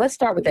 Yeah, let's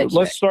start with that.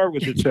 Let's start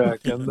with the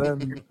check, and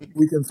then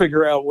we can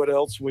figure out what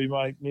else we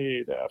might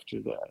need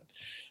after that.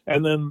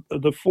 And then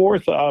the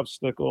fourth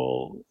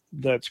obstacle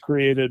that's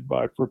created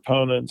by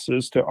proponents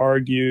is to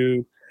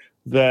argue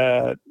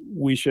that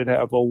we should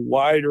have a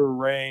wider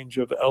range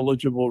of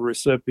eligible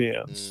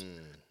recipients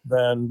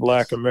than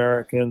Black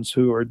Americans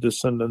who are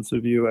descendants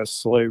of U.S.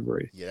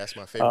 slavery. Yeah, that's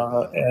my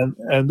favorite.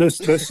 And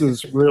this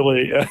is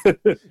really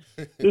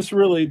this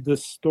really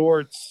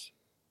distorts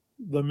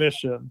the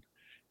mission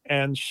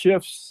and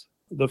shifts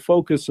the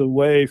focus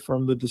away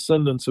from the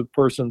descendants of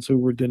persons who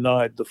were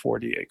denied the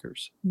 40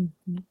 acres.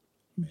 Mm-hmm.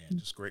 Man,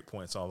 just great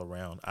points all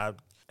around.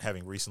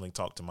 Having recently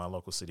talked to my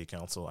local city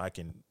council, I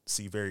can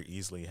see very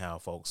easily how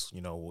folks,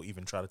 will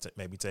even try to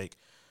maybe take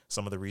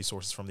some of the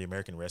resources from the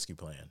American Rescue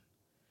Plan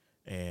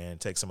and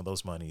take some of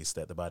those monies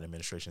that the Biden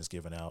administration has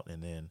given out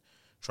and then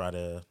try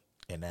to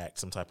enact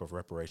some type of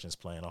reparations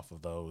plan off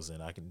of those.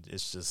 And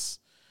it's just,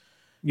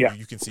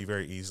 you can see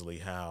very easily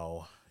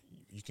how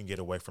you can get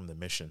away from the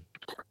mission.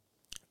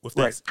 With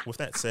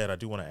that said, I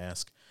do want to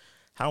ask,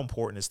 how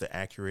important is the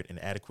accurate and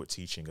adequate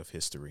teaching of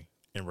history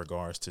in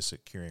regards to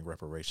securing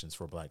reparations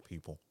for Black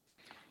people?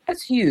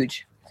 That's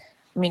huge.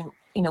 I mean,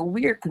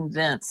 we're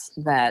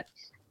convinced that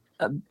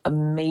a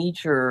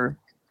major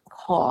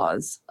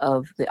cause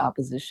of the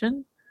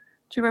opposition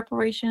to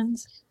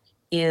reparations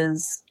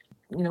is,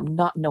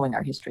 not knowing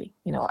our history,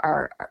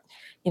 our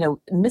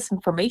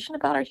misinformation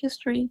about our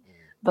history,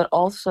 but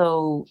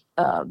also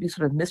these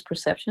sort of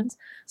misperceptions.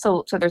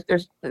 So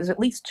there's at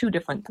least 2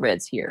 different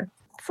threads here.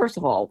 First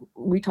of all,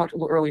 we talked a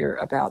little earlier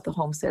about the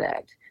Homestead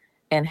Act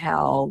and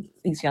how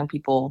these young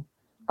people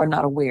are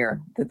not aware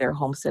that their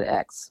Homestead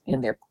Acts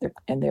in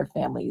their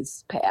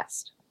families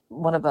passed.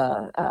 One of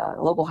a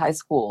local high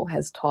school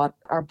has taught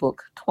our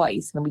book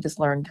twice, and we just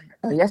learned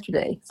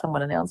yesterday,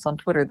 someone announced on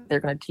Twitter that they're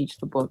going to teach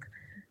the book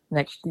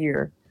next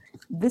year.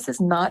 This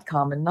is not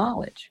common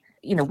knowledge.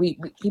 We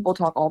people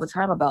talk all the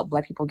time about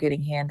Black people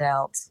getting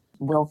handouts,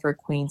 welfare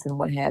queens, and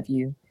what have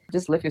you.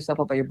 Just lift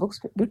yourself up by your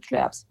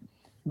bootstraps.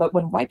 But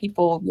when white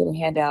people get a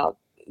handout,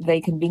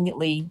 they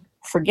conveniently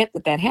forget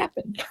that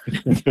happened.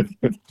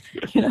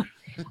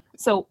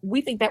 So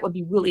we think that would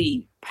be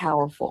really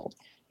powerful,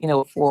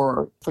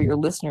 for your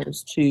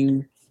listeners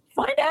to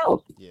find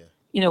out,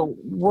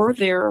 were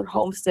there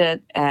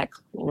Homestead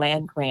Act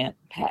land grant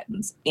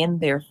patents in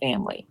their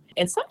family?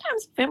 And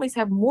sometimes families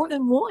have more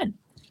than one.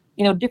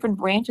 Different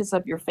branches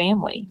of your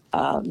family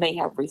may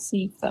have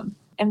received them.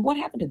 And what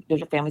happened? Does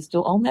your family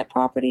still own that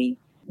property?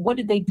 What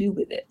did they do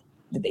with it?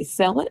 Did they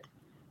sell it?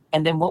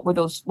 And then what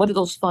did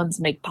those funds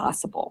make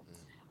possible?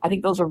 I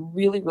think those are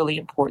really, really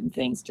important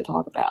things to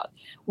talk about.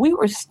 We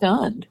were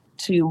stunned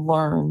to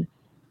learn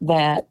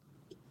that,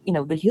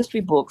 the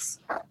history books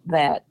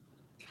that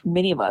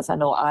many of us, I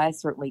know I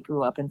certainly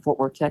grew up in Fort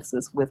Worth,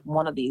 Texas, with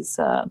one of these.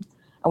 I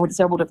went to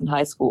several different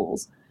high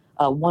schools,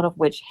 one of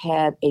which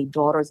had a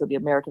Daughters of the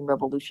American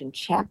Revolution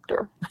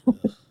chapter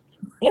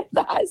in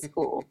the high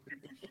school.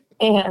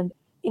 And,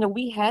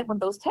 we had one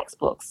of those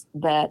textbooks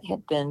that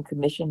had been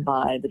commissioned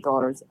by the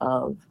Daughters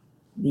of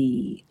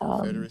the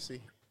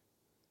Confederacy.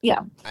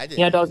 Yeah. I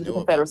didn't Daughters of the know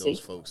about Confederacy. those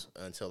folks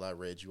until I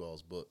read you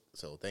all's book.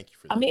 So thank you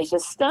for that. I mean, it's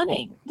just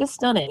stunning,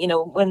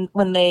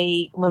 when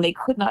they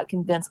could not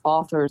convince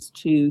authors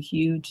to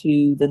hew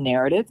to the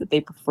narrative that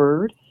they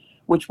preferred,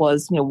 which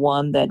was,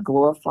 one that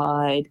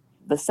glorified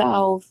the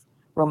South,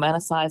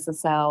 romanticized the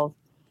South.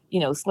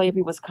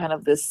 Slavery was kind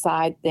of this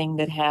side thing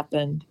that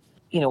happened,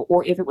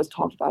 or if it was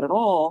talked about at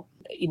all,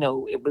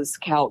 it was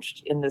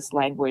couched in this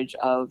language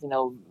of,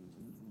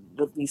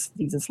 these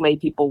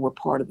enslaved people were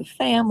part of the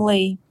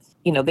family.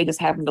 They just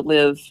happened to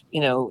live,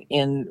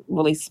 in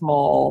really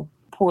small,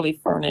 poorly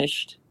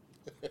furnished,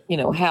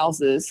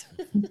 houses,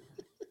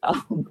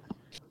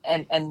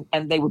 and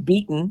they were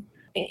beaten.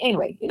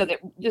 Anyway,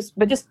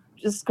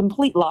 just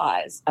complete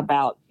lies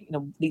about,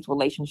 these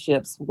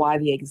relationships, why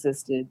they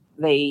existed.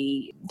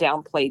 They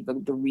downplayed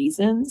the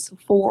reasons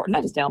for,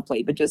 not just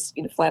downplayed, but just,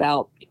 flat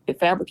out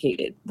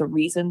fabricated the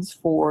reasons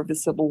for the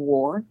Civil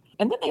War.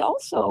 And then they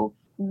also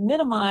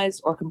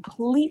minimized or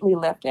completely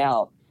left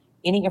out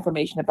any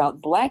information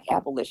about Black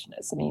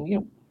abolitionists. I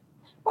mean,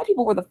 Black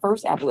people were the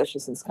first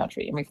abolitionists in this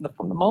country. I mean,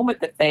 from the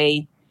moment that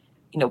they,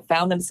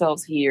 found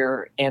themselves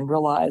here and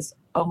realized,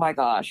 oh my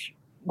gosh,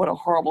 what a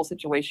horrible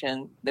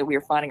situation that we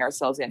are finding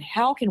ourselves in.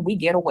 How can we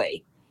get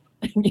away?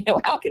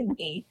 How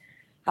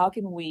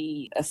can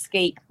we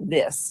escape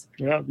this?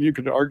 Yeah, you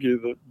could argue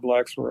that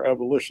Blacks were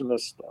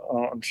abolitionists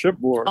on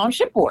shipboards. On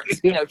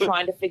shipboards,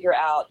 trying to figure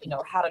out,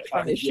 how to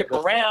turn this ship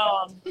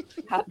around,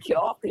 how to get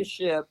off this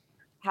ship,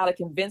 how to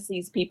convince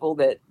these people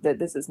that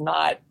this is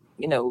not,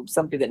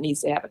 something that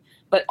needs to happen.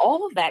 But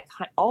all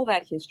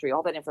that history,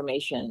 all that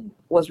information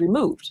was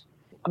removed.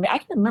 I mean, I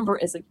can remember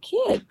as a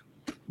kid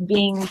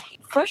being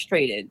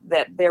frustrated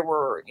that there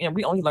were,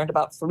 we only learned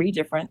about 3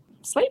 different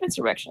slave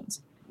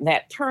insurrections: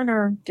 Nat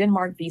Turner,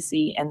 Denmark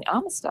Vesey, and the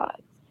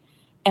Amistad.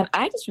 And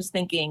I just was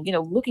thinking,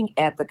 looking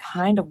at the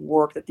kind of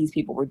work that these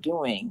people were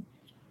doing,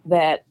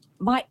 that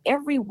my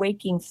every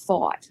waking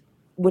thought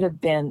would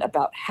have been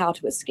about how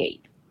to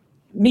escape,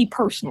 me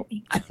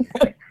personally.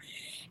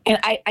 And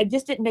I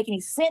just didn't make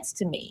any sense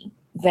to me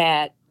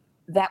that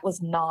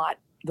was not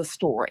the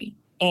story.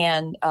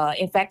 And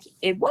in fact,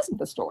 it wasn't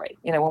the story.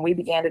 When we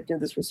began to do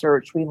this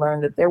research, we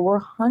learned that there were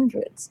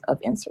hundreds of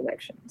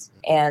insurrections,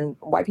 and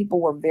white people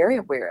were very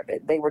aware of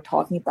it. They were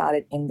talking about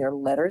it in their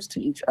letters to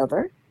each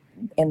other,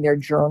 in their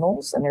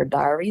journals and their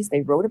diaries.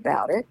 They wrote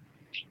about it,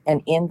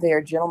 and in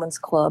their gentlemen's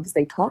clubs,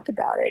 they talked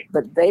about it.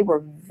 But they were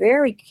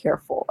very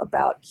careful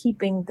about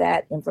keeping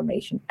that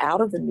information out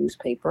of the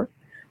newspaper,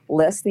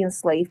 lest the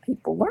enslaved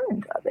people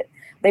learned of it.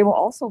 They were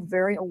also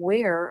very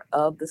aware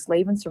of the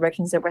slave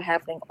insurrections that were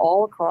happening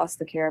all across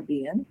the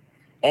Caribbean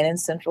and in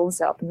Central and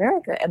South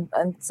America.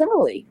 And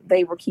similarly,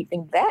 they were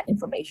keeping that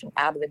information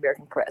out of the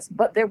American press.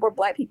 But there were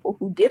Black people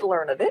who did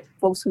learn of it,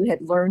 folks who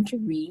had learned to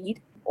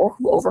read or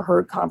who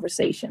overheard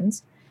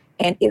conversations.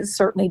 And it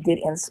certainly did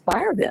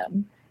inspire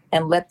them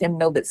and let them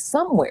know that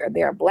somewhere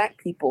there are Black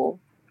people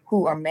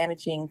who are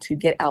managing to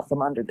get out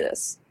from under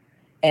this.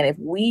 And if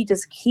we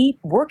just keep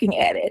working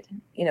at it,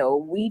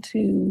 we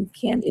too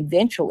can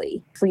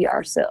eventually free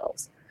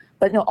ourselves.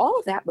 But all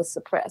of that was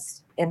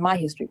suppressed in my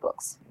history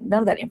books. None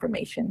of that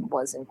information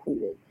was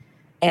included.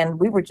 And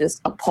we were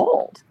just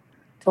appalled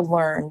to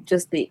learn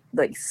just the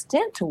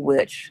extent to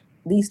which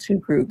these two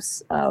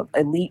groups of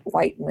elite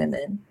white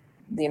women,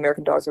 the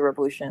American Daughters of the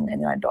Revolution and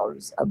the United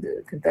Daughters of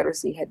the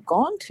Confederacy, had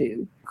gone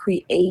to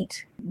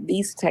create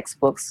these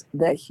textbooks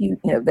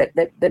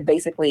that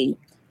basically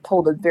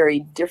told a very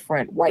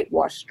different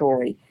whitewash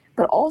story,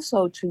 but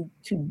also to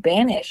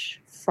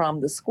banish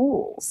from the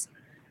schools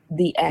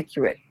the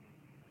accurate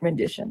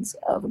renditions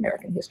of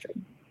American history.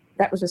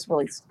 That was just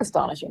really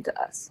astonishing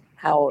to us,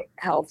 how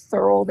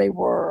thorough they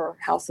were,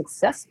 how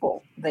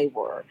successful they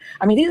were.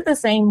 I mean, these are the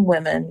same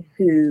women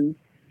who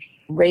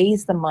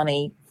raised the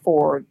money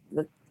for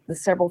the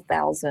several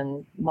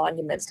thousand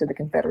monuments to the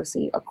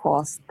Confederacy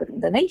across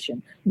the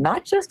nation,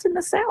 not just in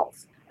the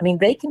South. I mean,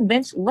 they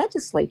convinced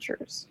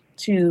legislatures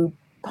to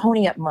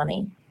pony up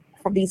money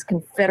for these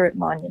Confederate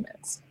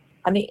monuments.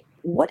 I mean,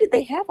 what did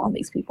they have on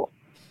these people?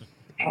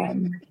 I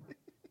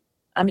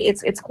mean,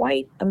 it's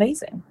quite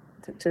amazing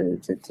to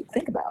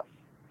think about.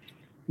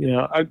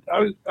 Yeah,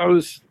 I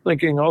was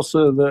thinking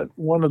also that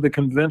one of the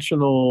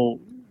conventional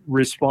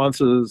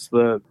responses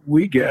that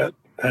we get,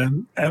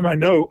 and I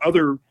know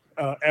other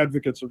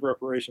advocates of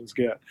reparations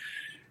get,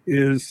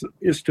 is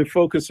to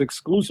focus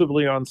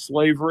exclusively on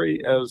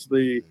slavery as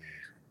the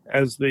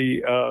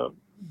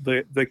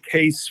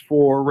case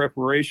for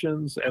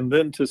reparations, and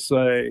then to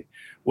say,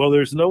 well,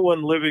 there's no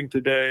one living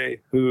today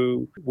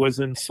who was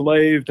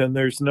enslaved, and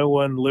there's no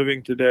one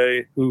living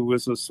today who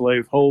was a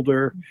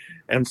slaveholder,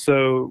 and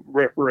so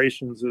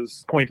reparations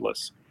is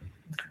pointless.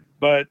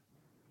 But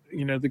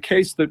the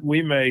case that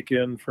we make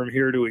in From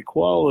Here to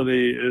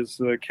Equality is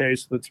a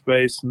case that's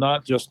based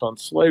not just on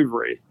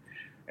slavery.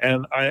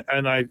 And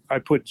I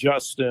put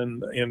just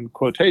in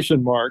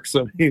quotation marks.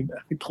 I mean,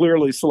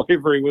 clearly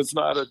slavery was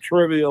not a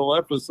trivial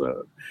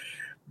episode.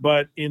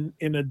 But in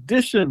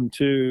addition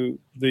to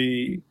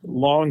the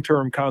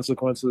long-term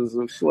consequences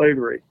of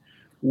slavery,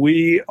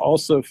 we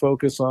also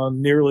focus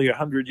on nearly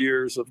 100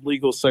 years of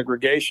legal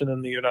segregation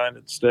in the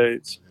United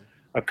States,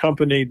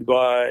 accompanied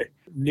by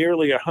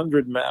nearly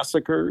 100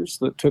 massacres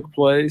that took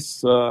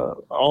place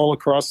all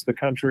across the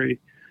country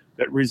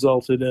that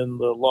resulted in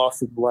the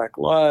loss of Black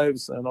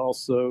lives and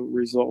also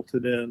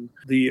resulted in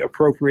the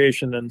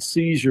appropriation and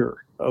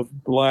seizure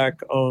of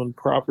Black-owned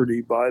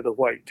property by the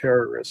white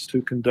terrorists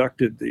who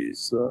conducted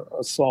these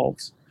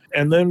assaults.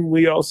 And then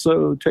we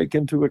also take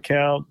into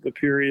account the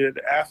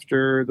period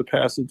after the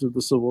passage of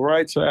the Civil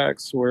Rights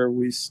Acts, where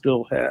we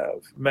still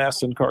have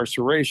mass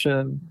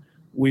incarceration,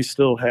 we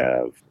still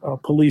have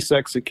police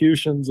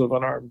executions of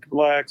unarmed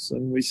Blacks,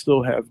 and we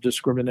still have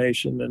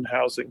discrimination in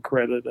housing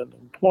credit and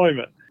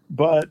employment.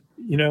 But,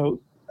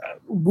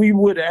 we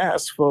would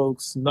ask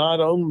folks not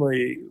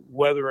only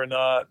whether or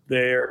not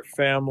their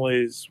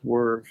families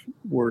were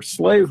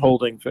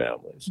slaveholding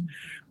families,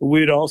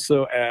 we'd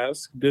also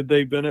ask, did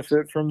they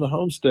benefit from the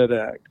Homestead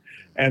Act?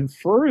 And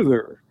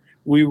further,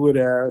 we would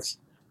ask,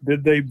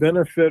 did they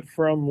benefit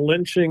from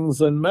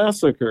lynchings and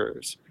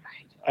massacres?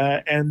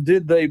 And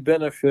did they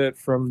benefit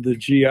from the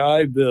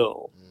GI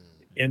Bill?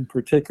 In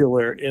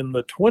particular, in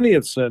the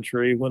 20th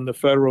century, when the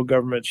federal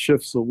government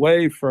shifts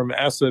away from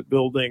asset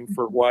building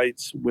for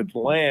whites with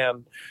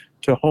land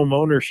to home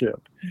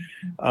ownership.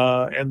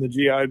 And the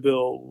GI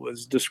Bill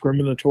was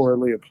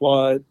discriminatorily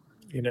applied.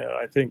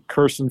 I think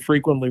Curson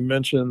frequently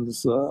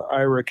mentions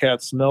Ira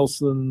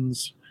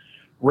Katznelson's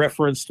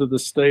reference to the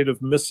state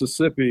of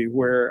Mississippi,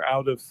 where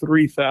out of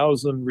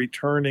 3,000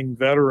 returning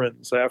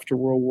veterans after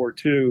World War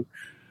II,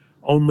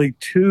 only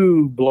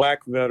 2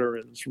 Black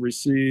veterans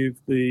received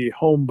the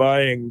home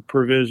buying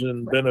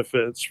provision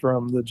benefits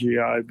from the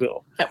GI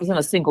Bill. That was in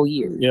a single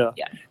year. Yeah.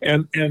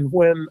 And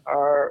when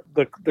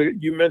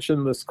you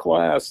mentioned this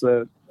class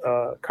at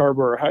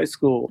Carrboro High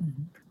School,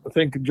 I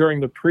think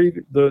during the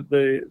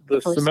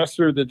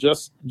semester that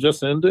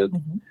just ended,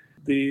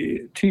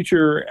 the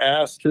teacher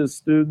asked his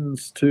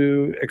students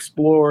to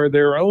explore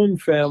their own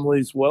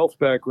family's wealth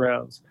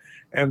backgrounds,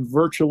 and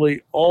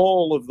virtually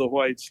all of the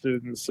white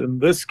students in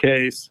this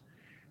case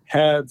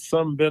had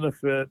some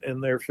benefit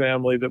in their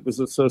family that was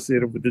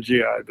associated with the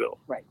GI Bill.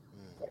 Right.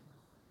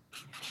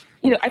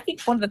 I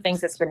think one of the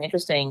things that's been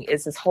interesting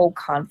is this whole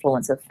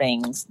confluence of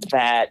things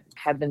that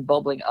have been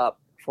bubbling up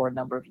for a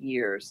number of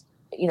years.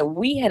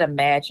 We had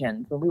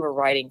imagined when we were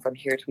writing From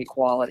Here to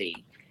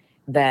Equality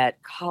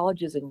that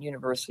colleges and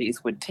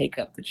universities would take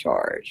up the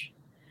charge.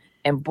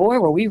 And boy,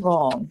 were we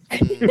wrong.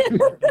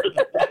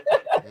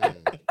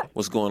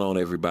 What's going on,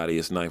 everybody?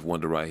 It's Ninth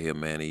Wonder right here,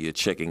 man, and you're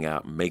checking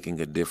out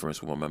Making a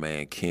Difference with my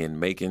man, Ken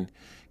Macon.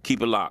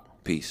 Keep it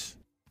locked. Peace.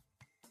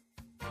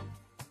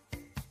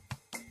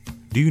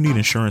 Do you need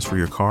insurance for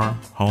your car,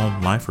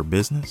 home, life, or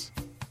business?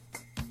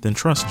 Then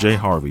trust Jay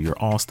Harvey, your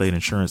Allstate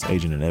insurance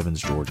agent in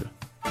Evans, Georgia.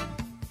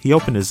 He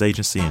opened his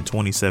agency in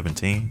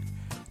 2017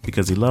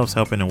 because he loves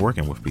helping and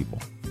working with people.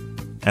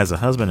 As a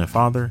husband and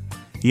father,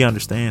 he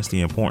understands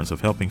the importance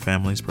of helping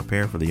families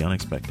prepare for the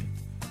unexpected.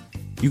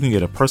 You can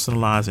get a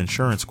personalized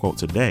insurance quote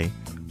today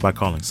by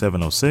calling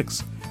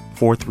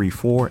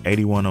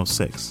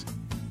 706-434-8106.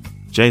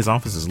 Jay's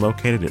office is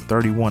located at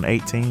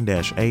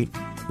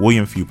 3118-8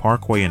 William Few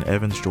Parkway in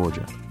Evans,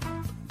 Georgia.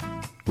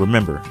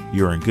 Remember,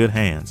 you're in good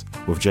hands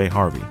with Jay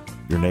Harvey,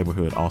 your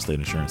neighborhood Allstate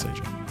insurance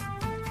agent.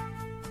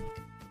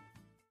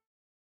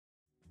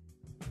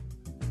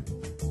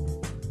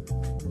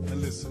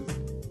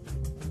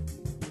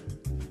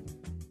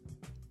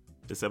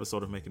 This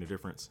episode of Making a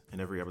Difference, and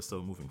every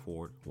episode moving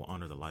forward, will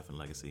honor the life and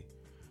legacy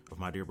of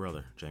my dear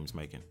brother, James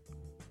Macon.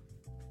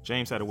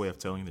 James had a way of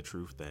telling the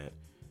truth that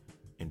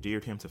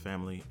endeared him to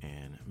family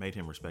and made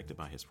him respected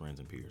by his friends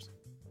and peers.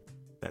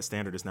 That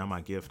standard is now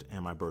my gift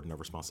and my burden of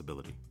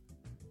responsibility.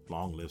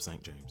 Long live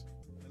St. James.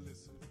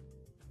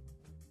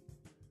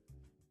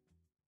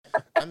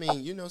 I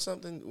mean,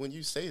 something, when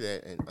you say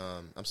that, and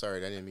I'm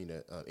sorry, I didn't mean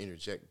to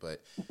interject,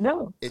 but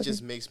no, it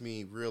just makes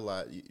me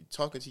realize,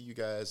 talking to you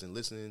guys and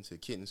listening to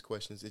Kitten's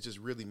questions, it just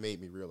really made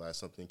me realize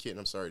something. Kitten,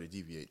 I'm sorry to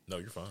deviate. No,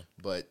 you're fine.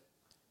 But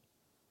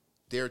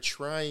they're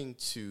trying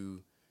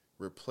to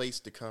replace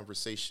the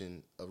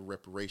conversation of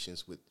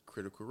reparations with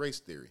critical race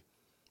theory.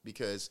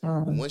 Because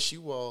once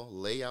you all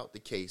lay out the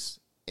case,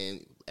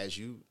 and as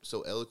you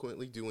so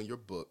eloquently do in your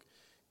book,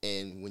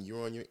 and when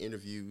you're on your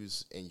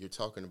interviews and you're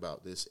talking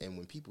about this, and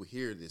when people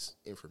hear this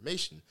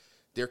information,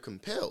 they're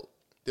compelled.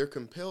 They're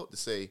compelled to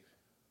say,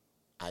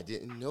 I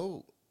didn't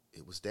know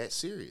it was that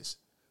serious.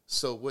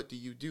 So what do?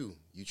 You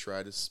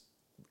try to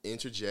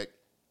interject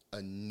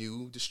a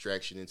new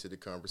distraction into the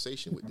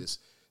conversation with this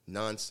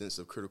nonsense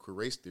of critical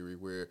race theory,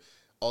 where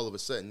all of a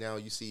sudden now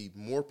you see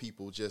more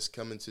people just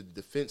coming to the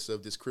defense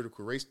of this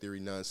critical race theory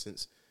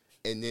nonsense,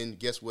 and then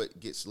guess what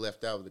gets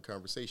left out of the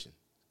conversation?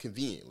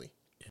 Conveniently.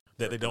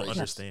 that they don't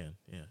reparations. understand.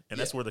 Yeah, and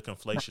that's where the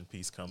conflation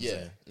piece comes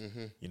in.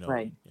 You know,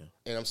 Right. Yeah.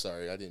 And I'm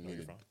sorry, I didn't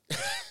mean to.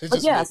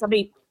 But yes, I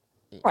mean,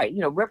 right,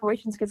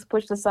 reparations gets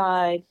pushed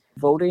aside,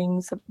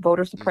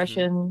 voter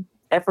suppression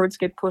efforts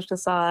get pushed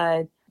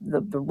aside,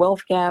 the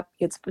wealth gap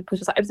gets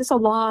pushed aside. It's just a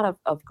lot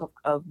of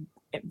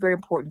very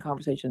important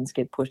conversations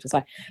get pushed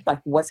aside, like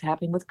what's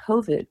happening with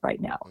COVID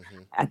right now.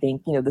 I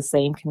think, the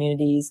same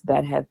communities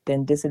that have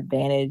been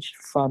disadvantaged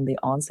from the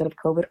onset of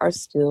COVID are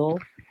still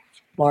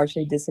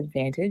largely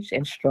disadvantaged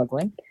and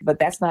struggling, but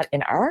that's not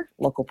in our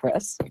local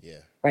press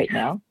right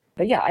now.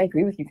 But yeah, I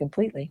agree with you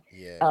completely.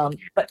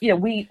 But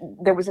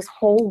there was this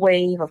whole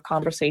wave of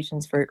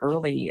conversations very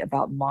early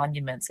about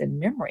monuments and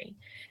memory,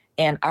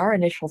 and our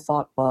initial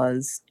thought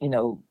was,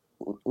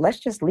 let's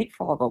just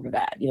leapfrog over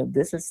that.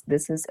 This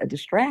is a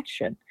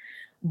distraction.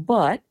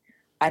 But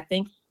I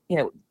think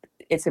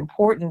it's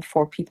important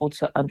for people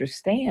to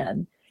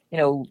understand,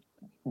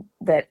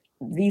 that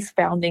these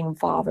founding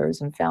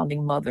fathers and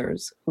founding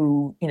mothers,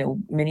 who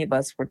many of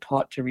us were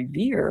taught to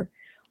revere,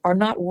 are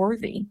not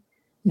worthy,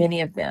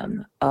 many of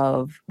them,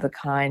 of the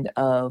kind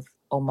of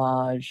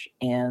homage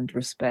and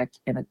respect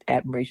and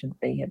admiration that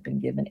they have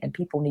been given. And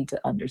people need to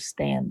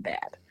understand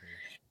that.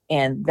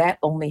 And that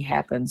only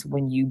happens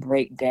when you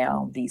break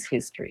down these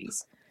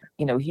histories.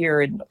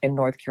 Here in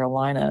North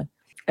Carolina,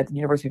 at the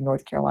University of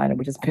North Carolina,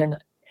 which has been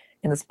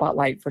in the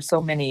spotlight for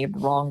so many of the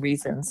wrong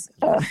reasons.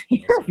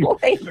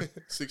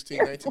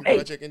 1619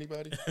 Project,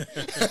 anybody?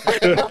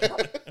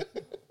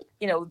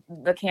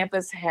 The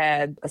campus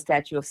had a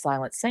statue of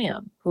Silent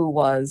Sam, who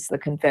was the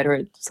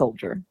Confederate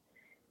soldier.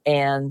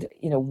 And,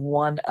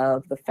 one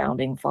of the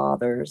founding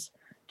fathers,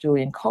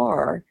 Julian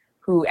Carr,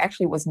 who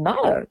actually was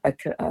not a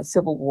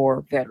Civil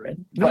War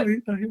veteran. No,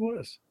 he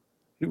was.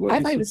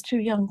 I thought he was too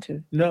young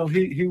to. No,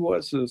 he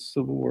was a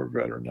Civil War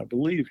veteran. I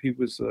believe he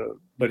was,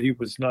 but he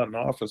was not an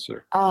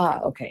officer.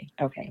 Okay,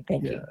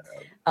 thank you.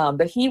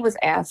 But he was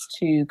asked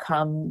to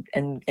come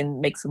and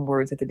make some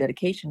words at the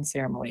dedication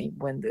ceremony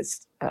when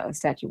this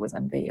statue was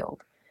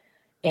unveiled.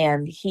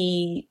 And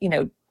he,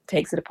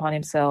 takes it upon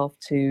himself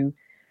to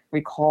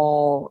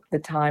recall the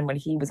time when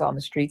he was on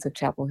the streets of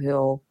Chapel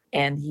Hill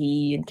and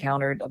he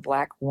encountered a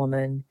Black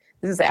woman.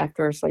 This is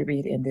after slavery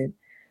had ended,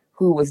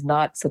 who was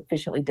not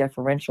sufficiently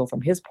deferential from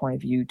his point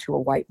of view to a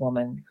white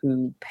woman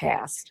who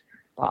passed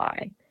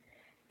by.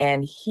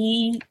 And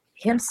he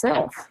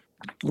himself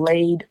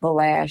laid the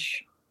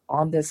lash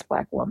on this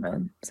Black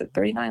woman. Was it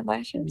 39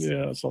 lashes?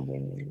 Yeah,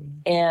 something like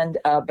that. And,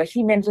 but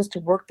he manages to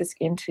work this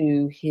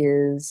into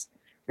his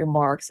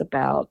remarks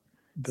about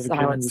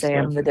Silent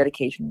Sam, the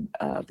dedication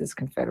of this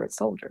Confederate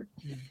soldier.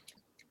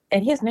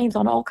 And he has names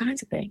on all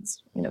kinds of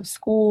things,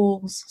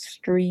 schools,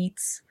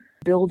 streets,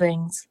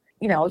 buildings.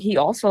 He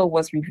also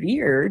was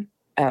revered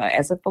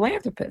as a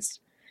philanthropist.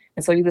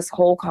 And so this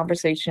whole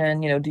conversation,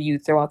 do you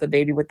throw out the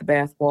baby with the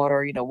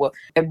bathwater?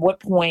 At what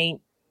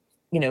point,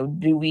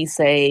 do we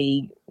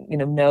say,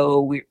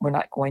 no, we're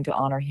not going to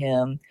honor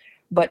him?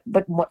 But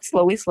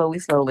slowly,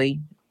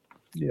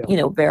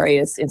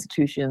 various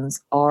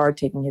institutions are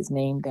taking his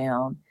name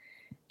down.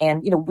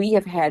 And, we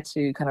have had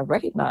to kind of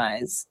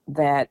recognize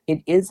that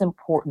it is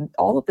important.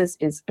 All of this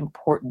is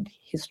important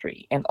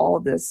history, and all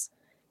of this,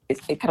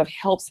 it kind of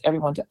helps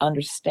everyone to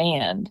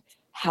understand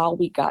how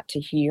we got to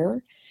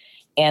here.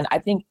 And I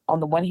think on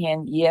the one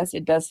hand, yes,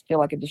 it does feel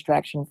like a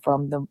distraction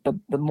from the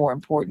more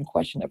important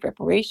question of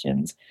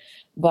reparations.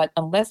 But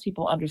unless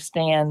people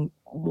understand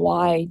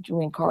why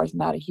Julian Carr is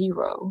not a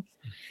hero,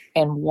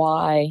 and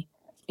why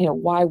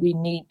we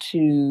need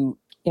to,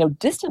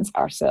 distance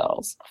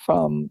ourselves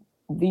from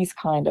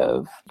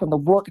from the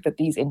work that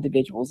these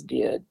individuals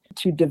did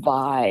to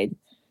divide,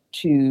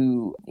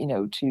 to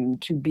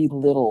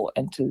belittle,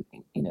 and to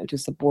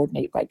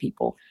subordinate white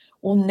people,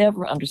 we'll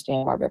never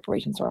understand why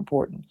reparations are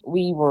important.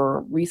 We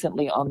were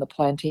recently on the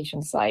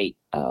plantation site,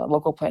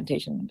 local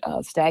plantation,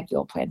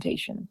 Stagville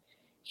Plantation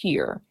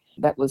here,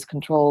 that was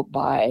controlled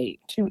by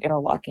two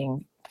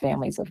interlocking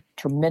families of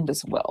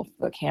tremendous wealth,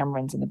 the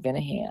Camerons and the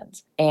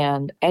Benahans.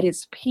 And at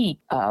its peak,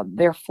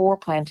 their 4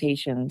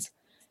 plantations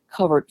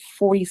covered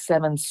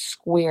 47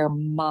 square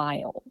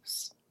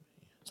miles.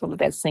 So let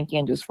that sink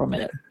in just for a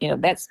minute.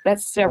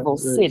 That's several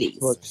cities.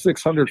 What,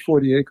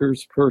 640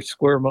 acres per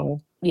square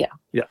mile? Yeah.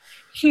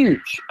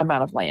 Huge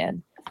amount of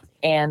land.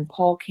 And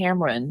Paul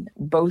Cameron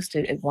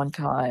boasted at one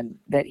time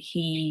that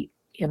he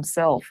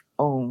himself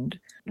owned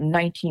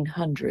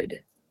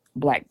 1,900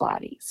 Black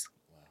bodies.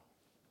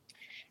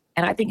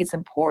 And I think it's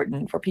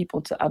important for people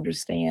to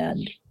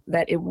understand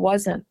that it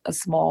wasn't a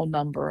small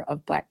number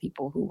of Black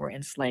people who were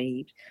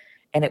enslaved,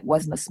 and it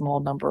wasn't a small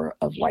number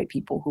of white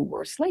people who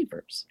were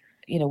slavers.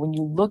 When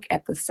you look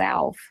at the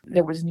South,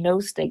 there was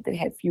no state that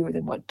had fewer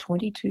than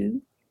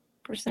 22%?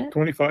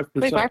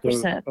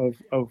 25%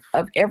 of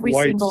every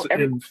whites single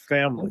in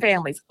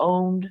families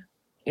owned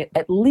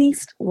at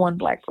least one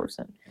Black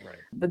person. Right.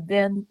 But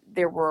then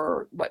there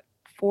were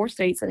 4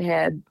 states that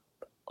had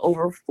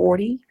over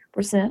 40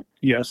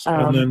 Yes,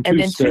 and then and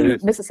then two,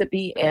 states,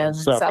 Mississippi and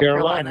South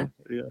Carolina,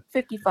 Yeah.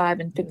 55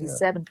 and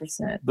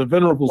 57%. The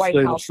venerable White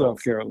state households. of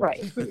South Carolina.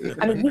 Right.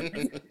 I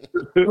mean,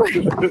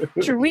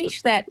 to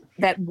reach that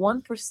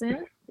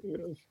 1%,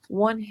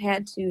 one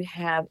had to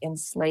have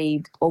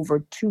enslaved over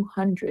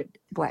 200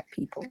 Black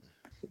people.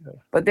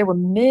 But there were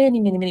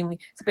many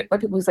Black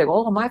people who say,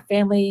 "Oh, my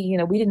family,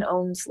 we didn't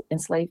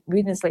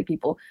enslave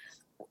people."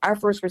 Our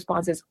first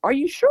response is, "Are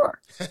you sure?"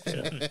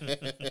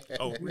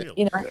 Oh,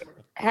 really?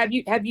 Have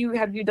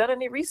you done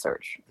any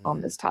research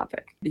on this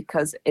topic?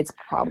 Because it's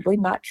probably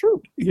not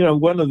true.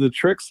 One of the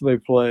tricks they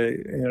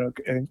play,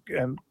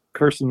 and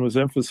Kirsten was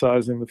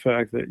emphasizing the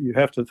fact that you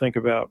have to think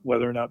about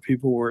whether or not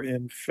people were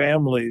in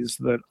families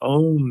that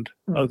owned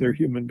other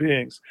human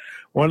beings.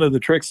 One of the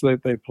tricks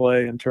that they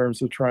play in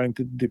terms of trying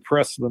to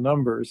depress the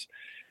numbers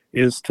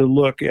is to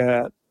look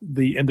at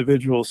the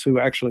individuals who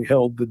actually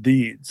held the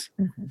deeds.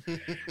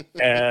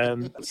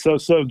 And so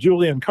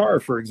Julian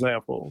Carr, for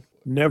example,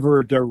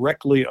 never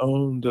directly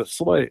owned a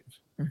slave.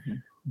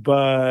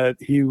 But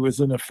he was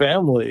in a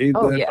family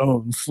that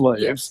owned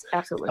slaves. Yes,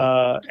 absolutely.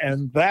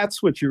 And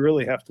that's what you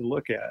really have to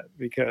look at,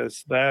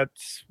 because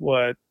that's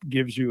what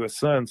gives you a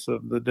sense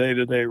of the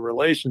day-to-day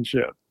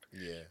relationship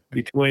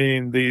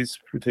between these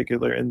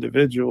particular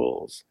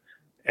individuals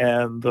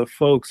and the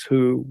folks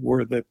who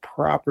were the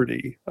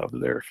property of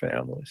their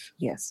families.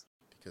 Yes.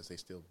 Because they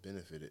still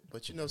benefited.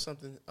 But you know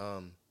something?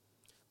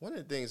 One of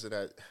the things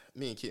that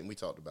me and Kitten, we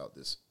talked about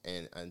this,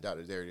 and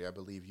Dr. Darity, I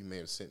believe you may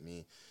have sent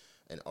me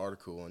an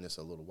article on this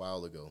a little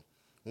while ago.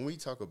 When we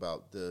talk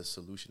about the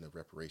solution of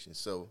reparations,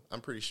 so I'm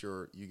pretty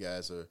sure you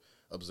guys are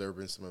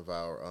observing some of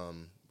our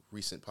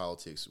recent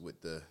politics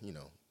with the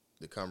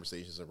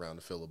conversations around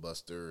the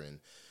filibuster and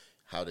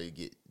how to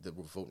get the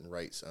voting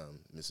rights.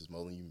 Mrs.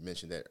 Mullen, you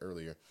mentioned that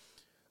earlier.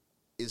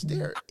 Is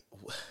there?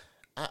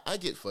 I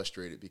get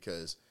frustrated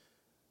because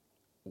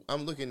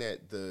I'm looking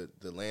at the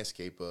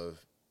landscape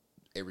of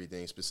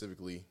everything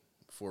specifically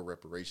for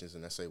reparations,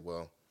 and I say,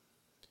 well,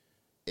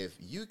 if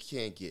you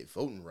can't get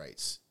voting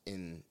rights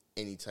in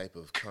any type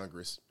of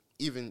Congress,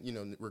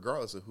 even,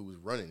 regardless of who's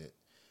running it,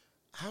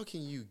 how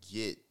can you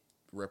get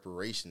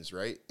reparations,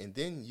 right? And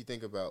then you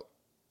think about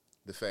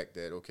the fact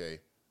that,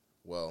 okay,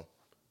 well,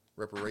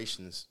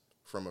 reparations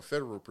from a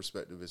federal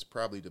perspective is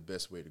probably the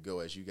best way to go,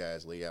 as you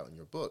guys lay out in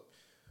your book.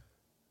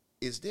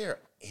 Is there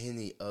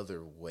any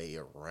other way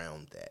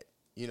around that?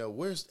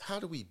 How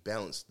do we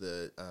balance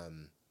the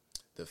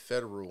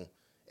federal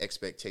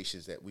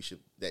expectations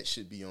that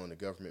should be on the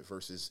government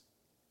versus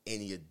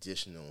any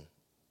additional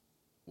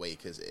way?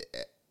 Because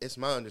it's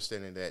my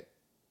understanding that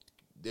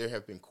there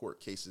have been court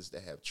cases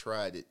that have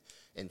tried it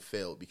and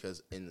failed,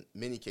 because in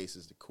many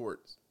cases the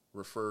courts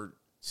referred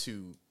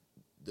to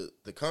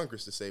the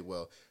Congress to say,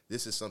 well,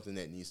 this is something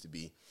that needs to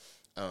be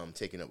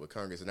taken up with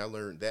Congress. And I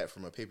learned that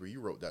from a paper you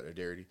wrote, Dr.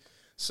 Darity.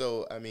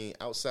 So, I mean,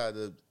 outside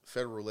the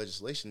federal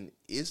legislation,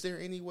 is there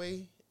any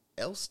way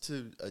else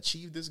to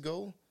achieve this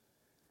goal?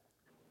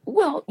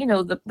 Well,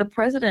 the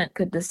president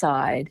could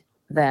decide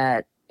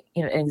that,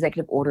 an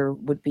executive order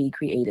would be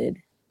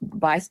created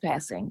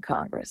bypassing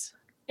Congress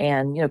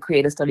and,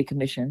 create a study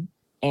commission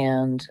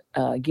and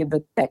give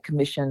that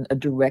commission a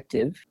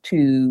directive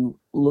to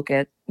look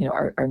at,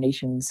 our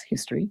nation's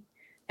history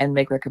and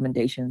make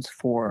recommendations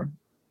for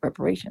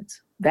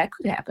reparations. That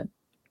could happen.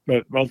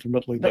 But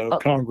ultimately,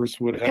 Congress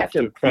would have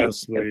to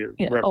pass the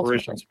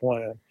reparations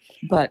plan.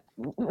 But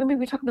maybe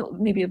we talk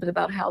maybe a bit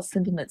about how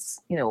sentiments,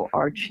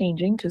 are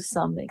changing to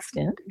some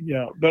extent.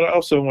 Yeah, but I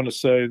also want to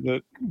say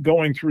that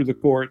going through the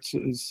courts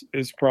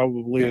is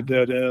probably a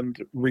dead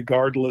end,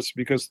 regardless,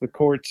 because the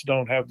courts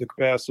don't have the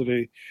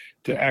capacity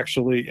to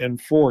actually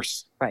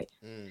enforce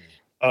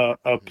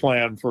a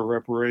plan for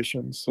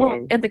reparations. So.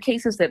 Well, and the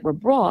cases that were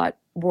brought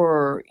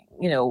were,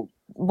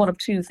 one of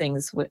two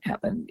things would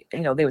happen.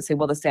 They would say,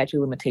 well, the statute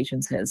of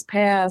limitations has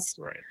passed.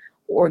 Right.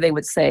 Or they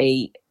would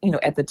say,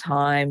 at the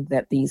time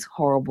that these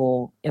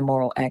horrible,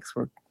 immoral acts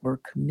were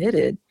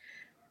committed,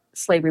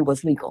 slavery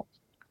was legal.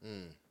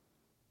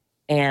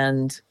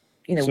 And,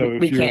 So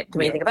we can't do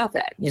anything about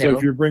that. So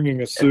if you're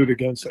bringing a suit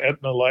against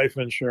Aetna Life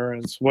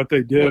Insurance, what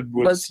they did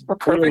was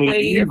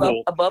perfectly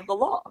above the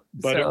law.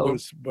 But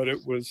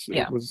it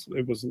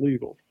was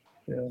legal.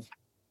 Yeah.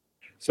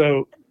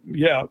 So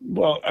yeah,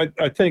 well,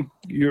 I think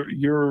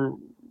you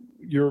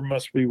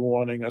must be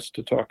wanting us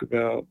to talk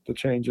about the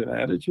change in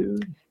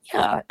attitude.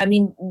 Yeah, I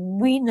mean,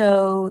 we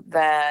know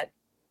that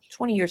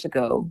 20 years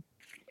ago,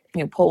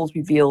 polls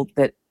revealed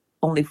that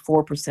only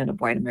 4%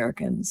 of white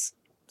Americans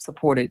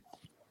supported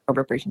a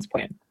reparations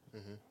plan.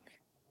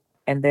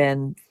 And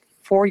then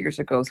 4 years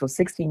ago, so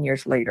 16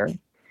 years later,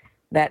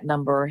 that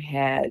number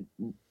had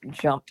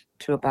jumped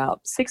to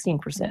about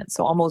 16%,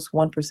 so almost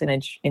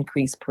 1%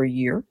 increase per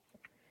year.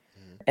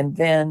 And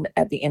then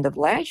at the end of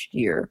last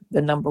year,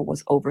 the number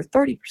was over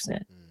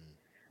 30%,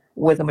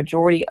 with a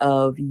majority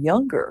of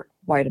younger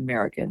white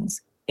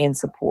Americans in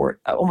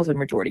support, almost a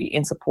majority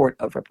in support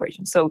of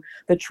reparations. So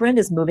the trend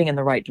is moving in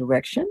the right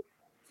direction.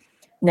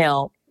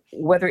 Now,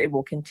 whether it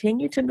will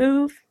continue to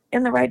move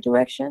in the right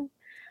direction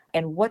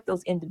and what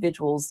those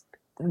individuals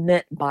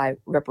meant by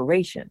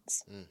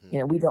reparations. You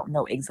know, we don't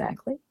know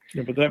exactly.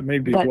 Yeah, but that may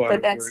be But why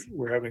that's-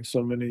 we're having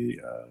so many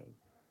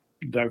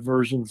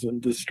diversions and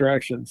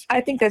distractions.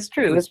 I think that's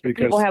true. It's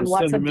People because have the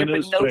lots of sentiment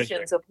different is changing.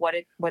 notions of what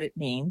it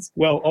means.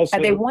 Well, also,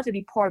 and they want to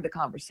be part of the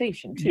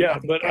conversation too. yeah, I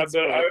think but that's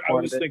really I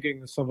part was of it.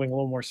 thinking something a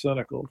little more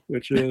cynical,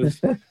 which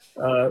is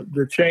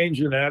the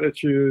change in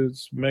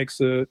attitudes makes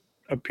it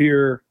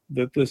appear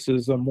that this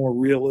is a more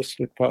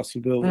realistic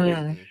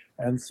possibility.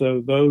 And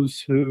so those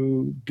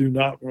who do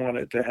not want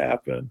it to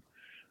happen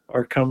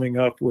are coming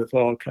up with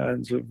all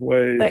kinds of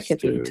ways That could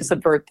be to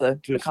subvert the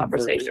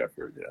conversation. The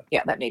effort,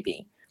 Yeah, that may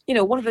be. You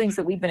know, one of the things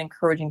that we've been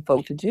encouraging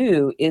folk to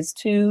do is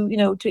to, you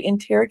know, to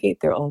interrogate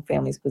their own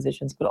family's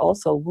positions, but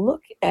also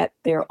look at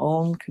their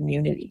own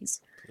communities,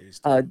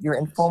 your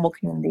informal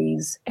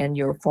communities and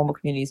your formal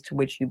communities to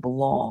which you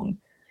belong,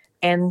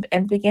 and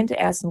begin to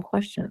ask some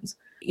questions.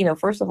 You know,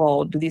 first of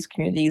all, do these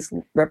communities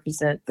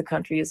represent the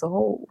country as a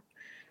whole?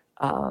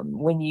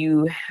 When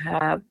you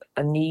have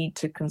a need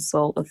to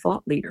consult a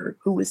thought leader,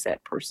 who is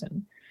that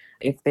person?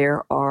 If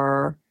there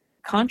are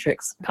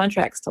contracts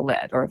to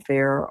let, or if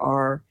there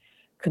are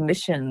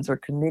commissions or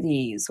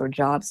committees or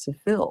jobs to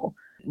fill,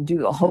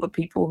 do all the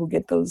people who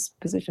get those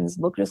positions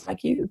look just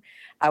like you?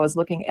 I was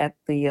looking at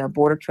the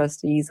Board of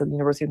Trustees of the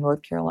University of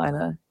North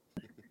Carolina.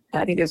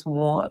 I think there's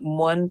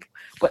one,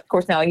 but of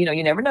course now, you know,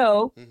 you never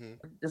know,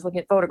 just looking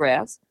at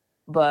photographs,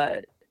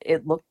 but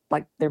it looked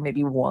like there may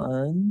be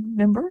one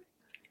member,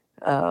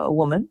 a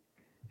woman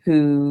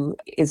who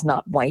is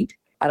not white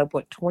out of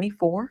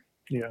 24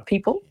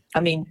 people. I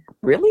mean,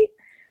 really?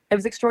 It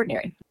was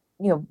extraordinary.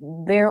 You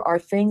know, there are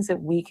things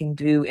that we can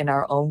do in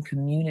our own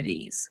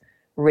communities,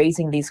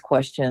 raising these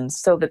questions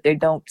so that they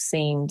don't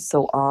seem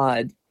so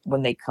odd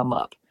when they come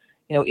up.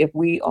 You know, if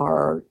we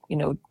are, you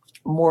know,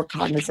 more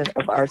cognizant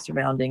of our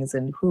surroundings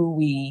and who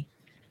we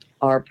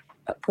are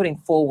putting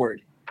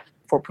forward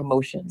for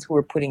promotions, who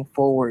are putting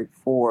forward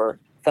for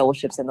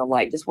fellowships and the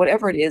like, just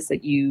whatever it is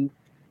that you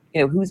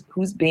know,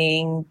 who's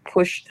being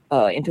pushed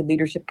into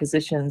leadership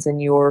positions in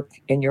your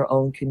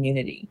own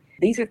community.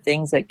 These are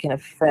things that can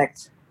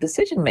affect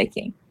decision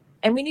making,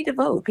 and we need to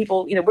vote.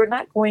 People, you know,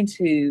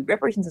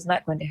 reparations is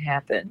not going to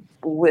happen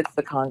with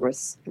the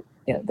Congress,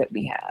 you know, that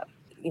we have.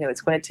 You know,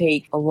 it's going to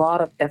take a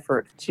lot of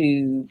effort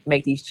to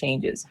make these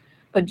changes.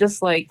 But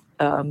just like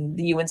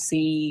the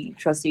UNC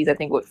trustees, I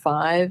think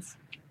five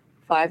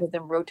of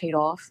them rotate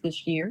off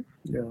this year.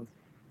 Yeah.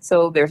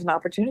 So there's an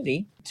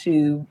opportunity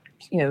to,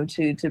 you know,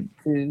 to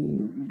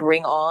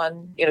bring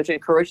on, you know, to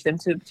encourage them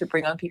to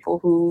bring on people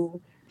who,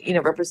 you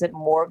know, represent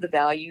more of the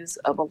values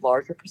of a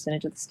larger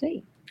percentage of the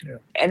state. Yeah.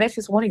 And that's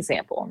just one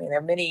example. I mean, there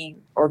are many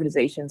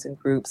organizations and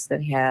groups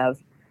that have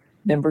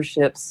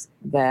memberships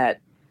that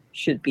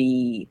should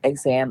be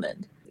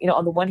examined. You know,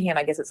 on the one hand,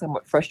 I guess it's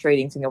somewhat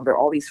frustrating to know there are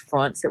all these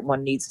fronts that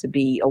one needs to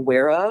be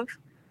aware of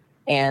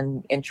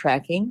and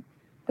tracking,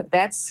 but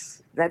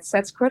that's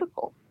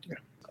critical. Yeah.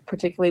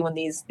 Particularly when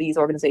these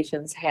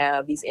organizations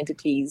these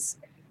entities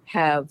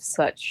have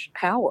such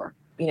power,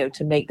 you know,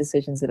 to make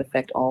decisions that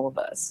affect all of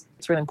us.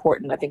 It's really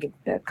important, I think,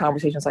 that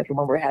conversations like the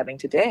one we're having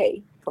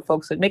today, for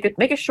folks to make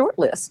a short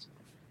list,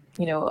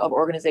 you know, of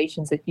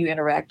organizations that you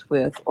interact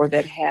with or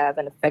that have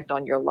an effect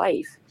on your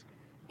life,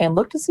 and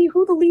look to see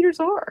who the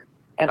leaders are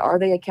and are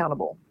they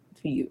accountable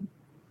to you.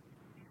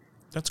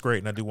 That's great.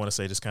 And I do want to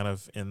say, just kind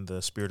of in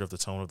the spirit of the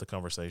tone of the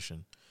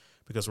conversation,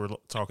 because we're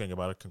talking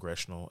about a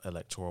congressional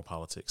electoral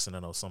politics, and I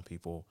know some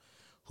people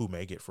who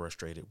may get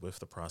frustrated with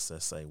the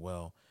process say,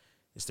 well,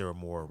 is there a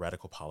more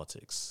radical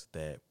politics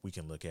that we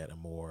can look at, and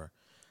more,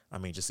 I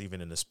mean, just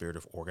even in the spirit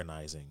of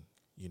organizing,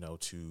 you know,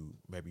 to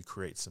maybe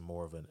create some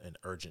more of an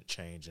urgent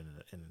change and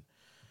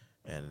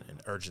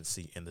an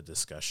urgency in the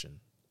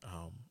discussion.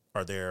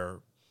 Are there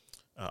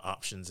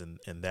options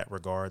in that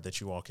regard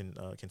that you all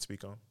can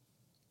speak on?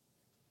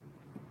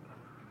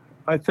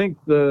 I think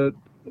that,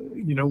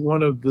 you know,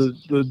 one of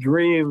the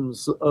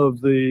dreams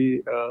of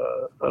the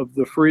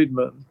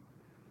freedmen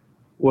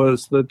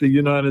was that the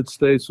United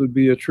States would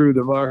be a true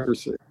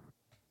democracy.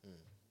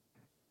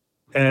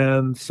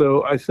 And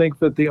so I think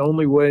that the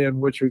only way in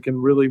which we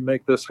can really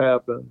make this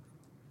happen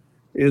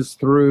is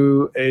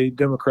through a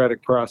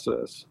democratic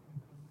process.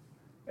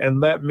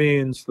 And that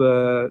means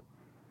that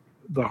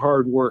the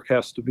hard work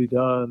has to be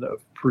done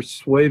of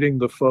persuading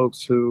the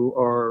folks who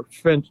are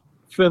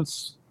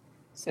fence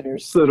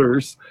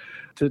sitters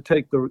to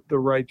take the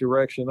right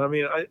direction. I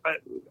mean,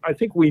 I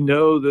think we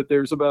know that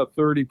there's about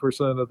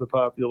 30% of the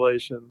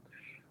population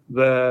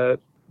that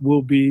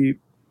will be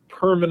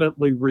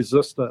permanently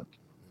resistant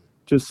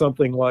to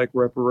something like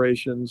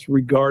reparations,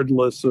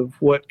 regardless of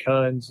what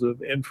kinds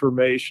of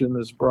information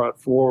is brought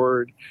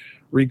forward,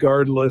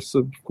 regardless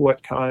of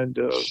what kind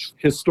of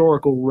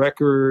historical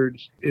record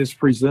is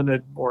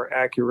presented more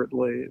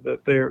accurately,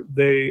 that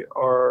they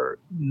are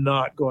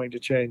not going to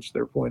change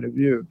their point of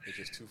view.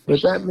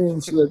 But that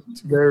means that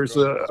there's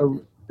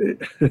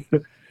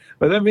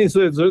but that means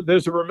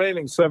there's a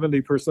remaining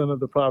 70% of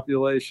the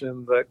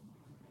population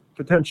that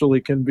potentially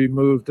can be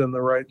moved in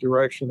the right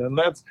direction. And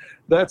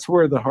that's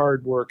where the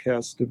hard work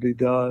has to be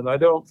done. I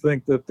don't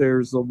think that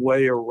there's a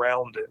way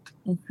around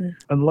it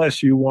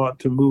unless you want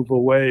to move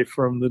away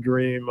from the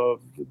dream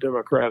of the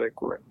democratic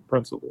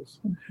principles.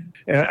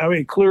 And I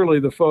mean, clearly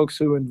the folks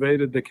who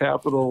invaded the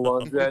Capitol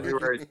on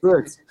January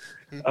 6th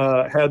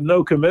had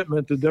no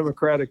commitment to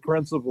democratic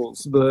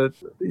principles, but,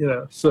 you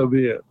know, so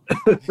be it.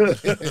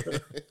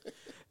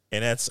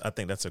 And I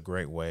think that's a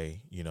great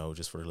way, you know,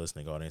 just for the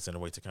listening audience, and a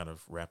way to kind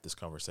of wrap this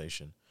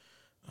conversation,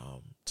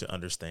 to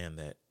understand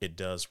that it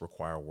does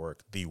require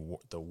work. The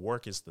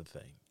work is the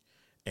thing.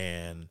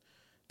 And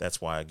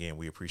that's why, again,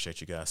 we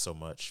appreciate you guys so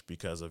much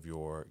because of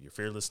your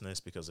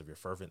fearlessness, because of your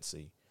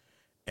fervency.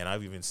 And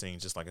I've even seen,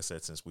 just like I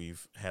said, since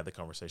we've had the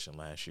conversation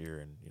last year,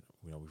 and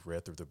you know we've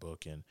read through the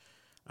book, and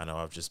I know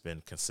I've just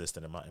been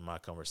consistent in my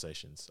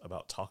conversations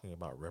about talking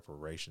about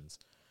reparations.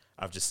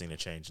 I've just seen a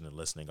change in the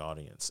listening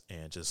audience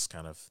and just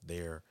kind of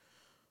their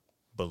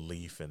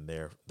belief and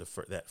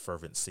that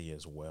fervency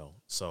as well.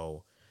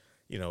 So,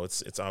 you know,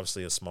 it's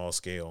obviously a small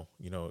scale,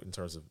 you know, in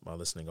terms of my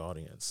listening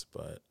audience,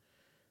 but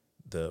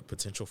the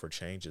potential for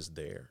change is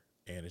there,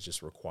 and it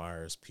just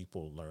requires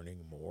people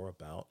learning more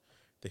about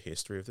the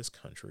history of this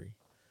country,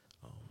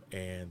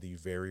 and the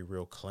very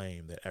real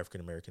claim that African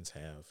Americans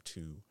have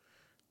to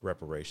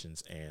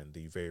reparations, and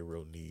the very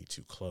real need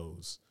to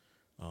close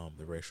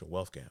the racial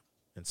wealth gap.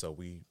 And so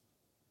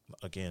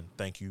again,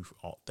 thank you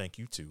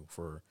too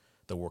for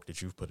the work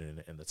that you've put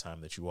in and the time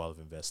that you all have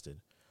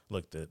invested.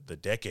 Look, the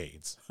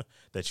decades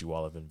that you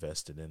all have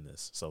invested in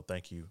this. So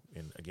thank you.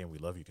 And again, we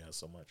love you guys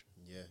so much.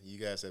 Yeah, you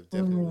guys have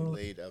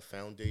definitely laid a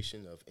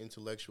foundation of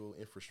intellectual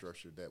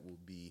infrastructure that will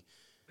be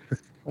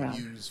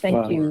used for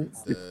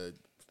the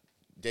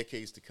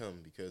decades to come,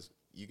 because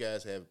you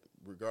guys have,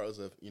 regardless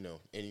of, you know,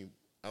 I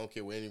don't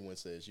care what anyone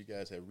says, you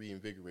guys have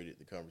reinvigorated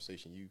the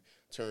conversation. You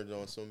turned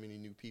on so many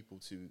new people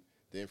to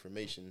the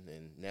information,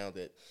 and now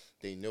that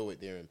they know it,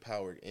 they're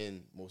empowered,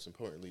 and most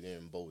importantly, they're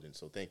emboldened.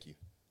 So thank you.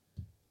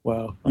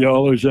 Wow,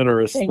 y'all are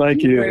generous.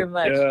 Thank you very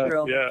much,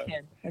 Drill.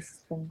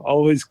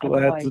 Always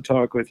glad to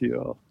talk with you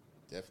all.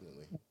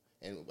 Definitely.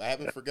 And I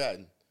haven't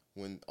forgotten,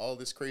 when all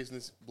this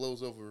craziness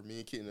blows over, me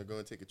and Kitten are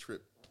going to take a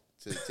trip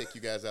to take you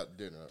guys out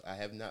to dinner. I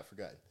have not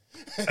forgotten.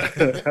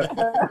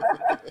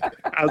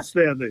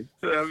 Outstanding.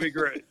 That'd be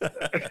great.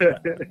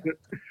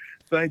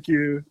 Thank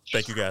you.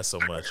 Thank you guys so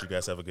much. You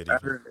guys have a good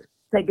evening.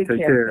 Take good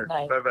care. Good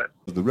night.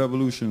 Bye-bye. The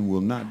revolution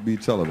will not be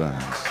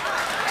televised.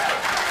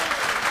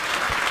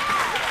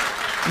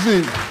 You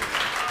see,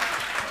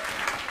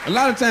 a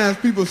lot of times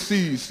people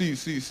see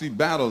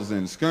battles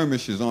and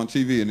skirmishes on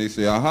TV, and they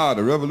say, aha,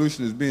 the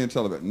revolution is being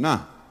televised.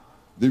 Nah,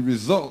 the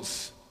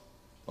results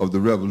of the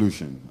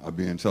revolution are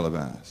being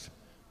televised.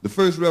 The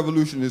first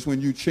revolution is when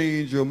you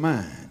change your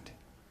mind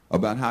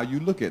about how you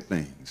look at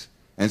things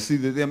and see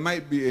that there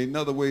might be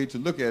another way to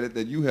look at it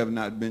that you have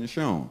not been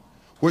shown.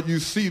 What you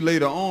see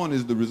later on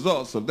is the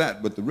results of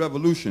that, but the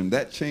revolution,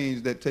 that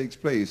change that takes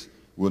place,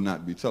 will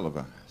not be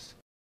televised.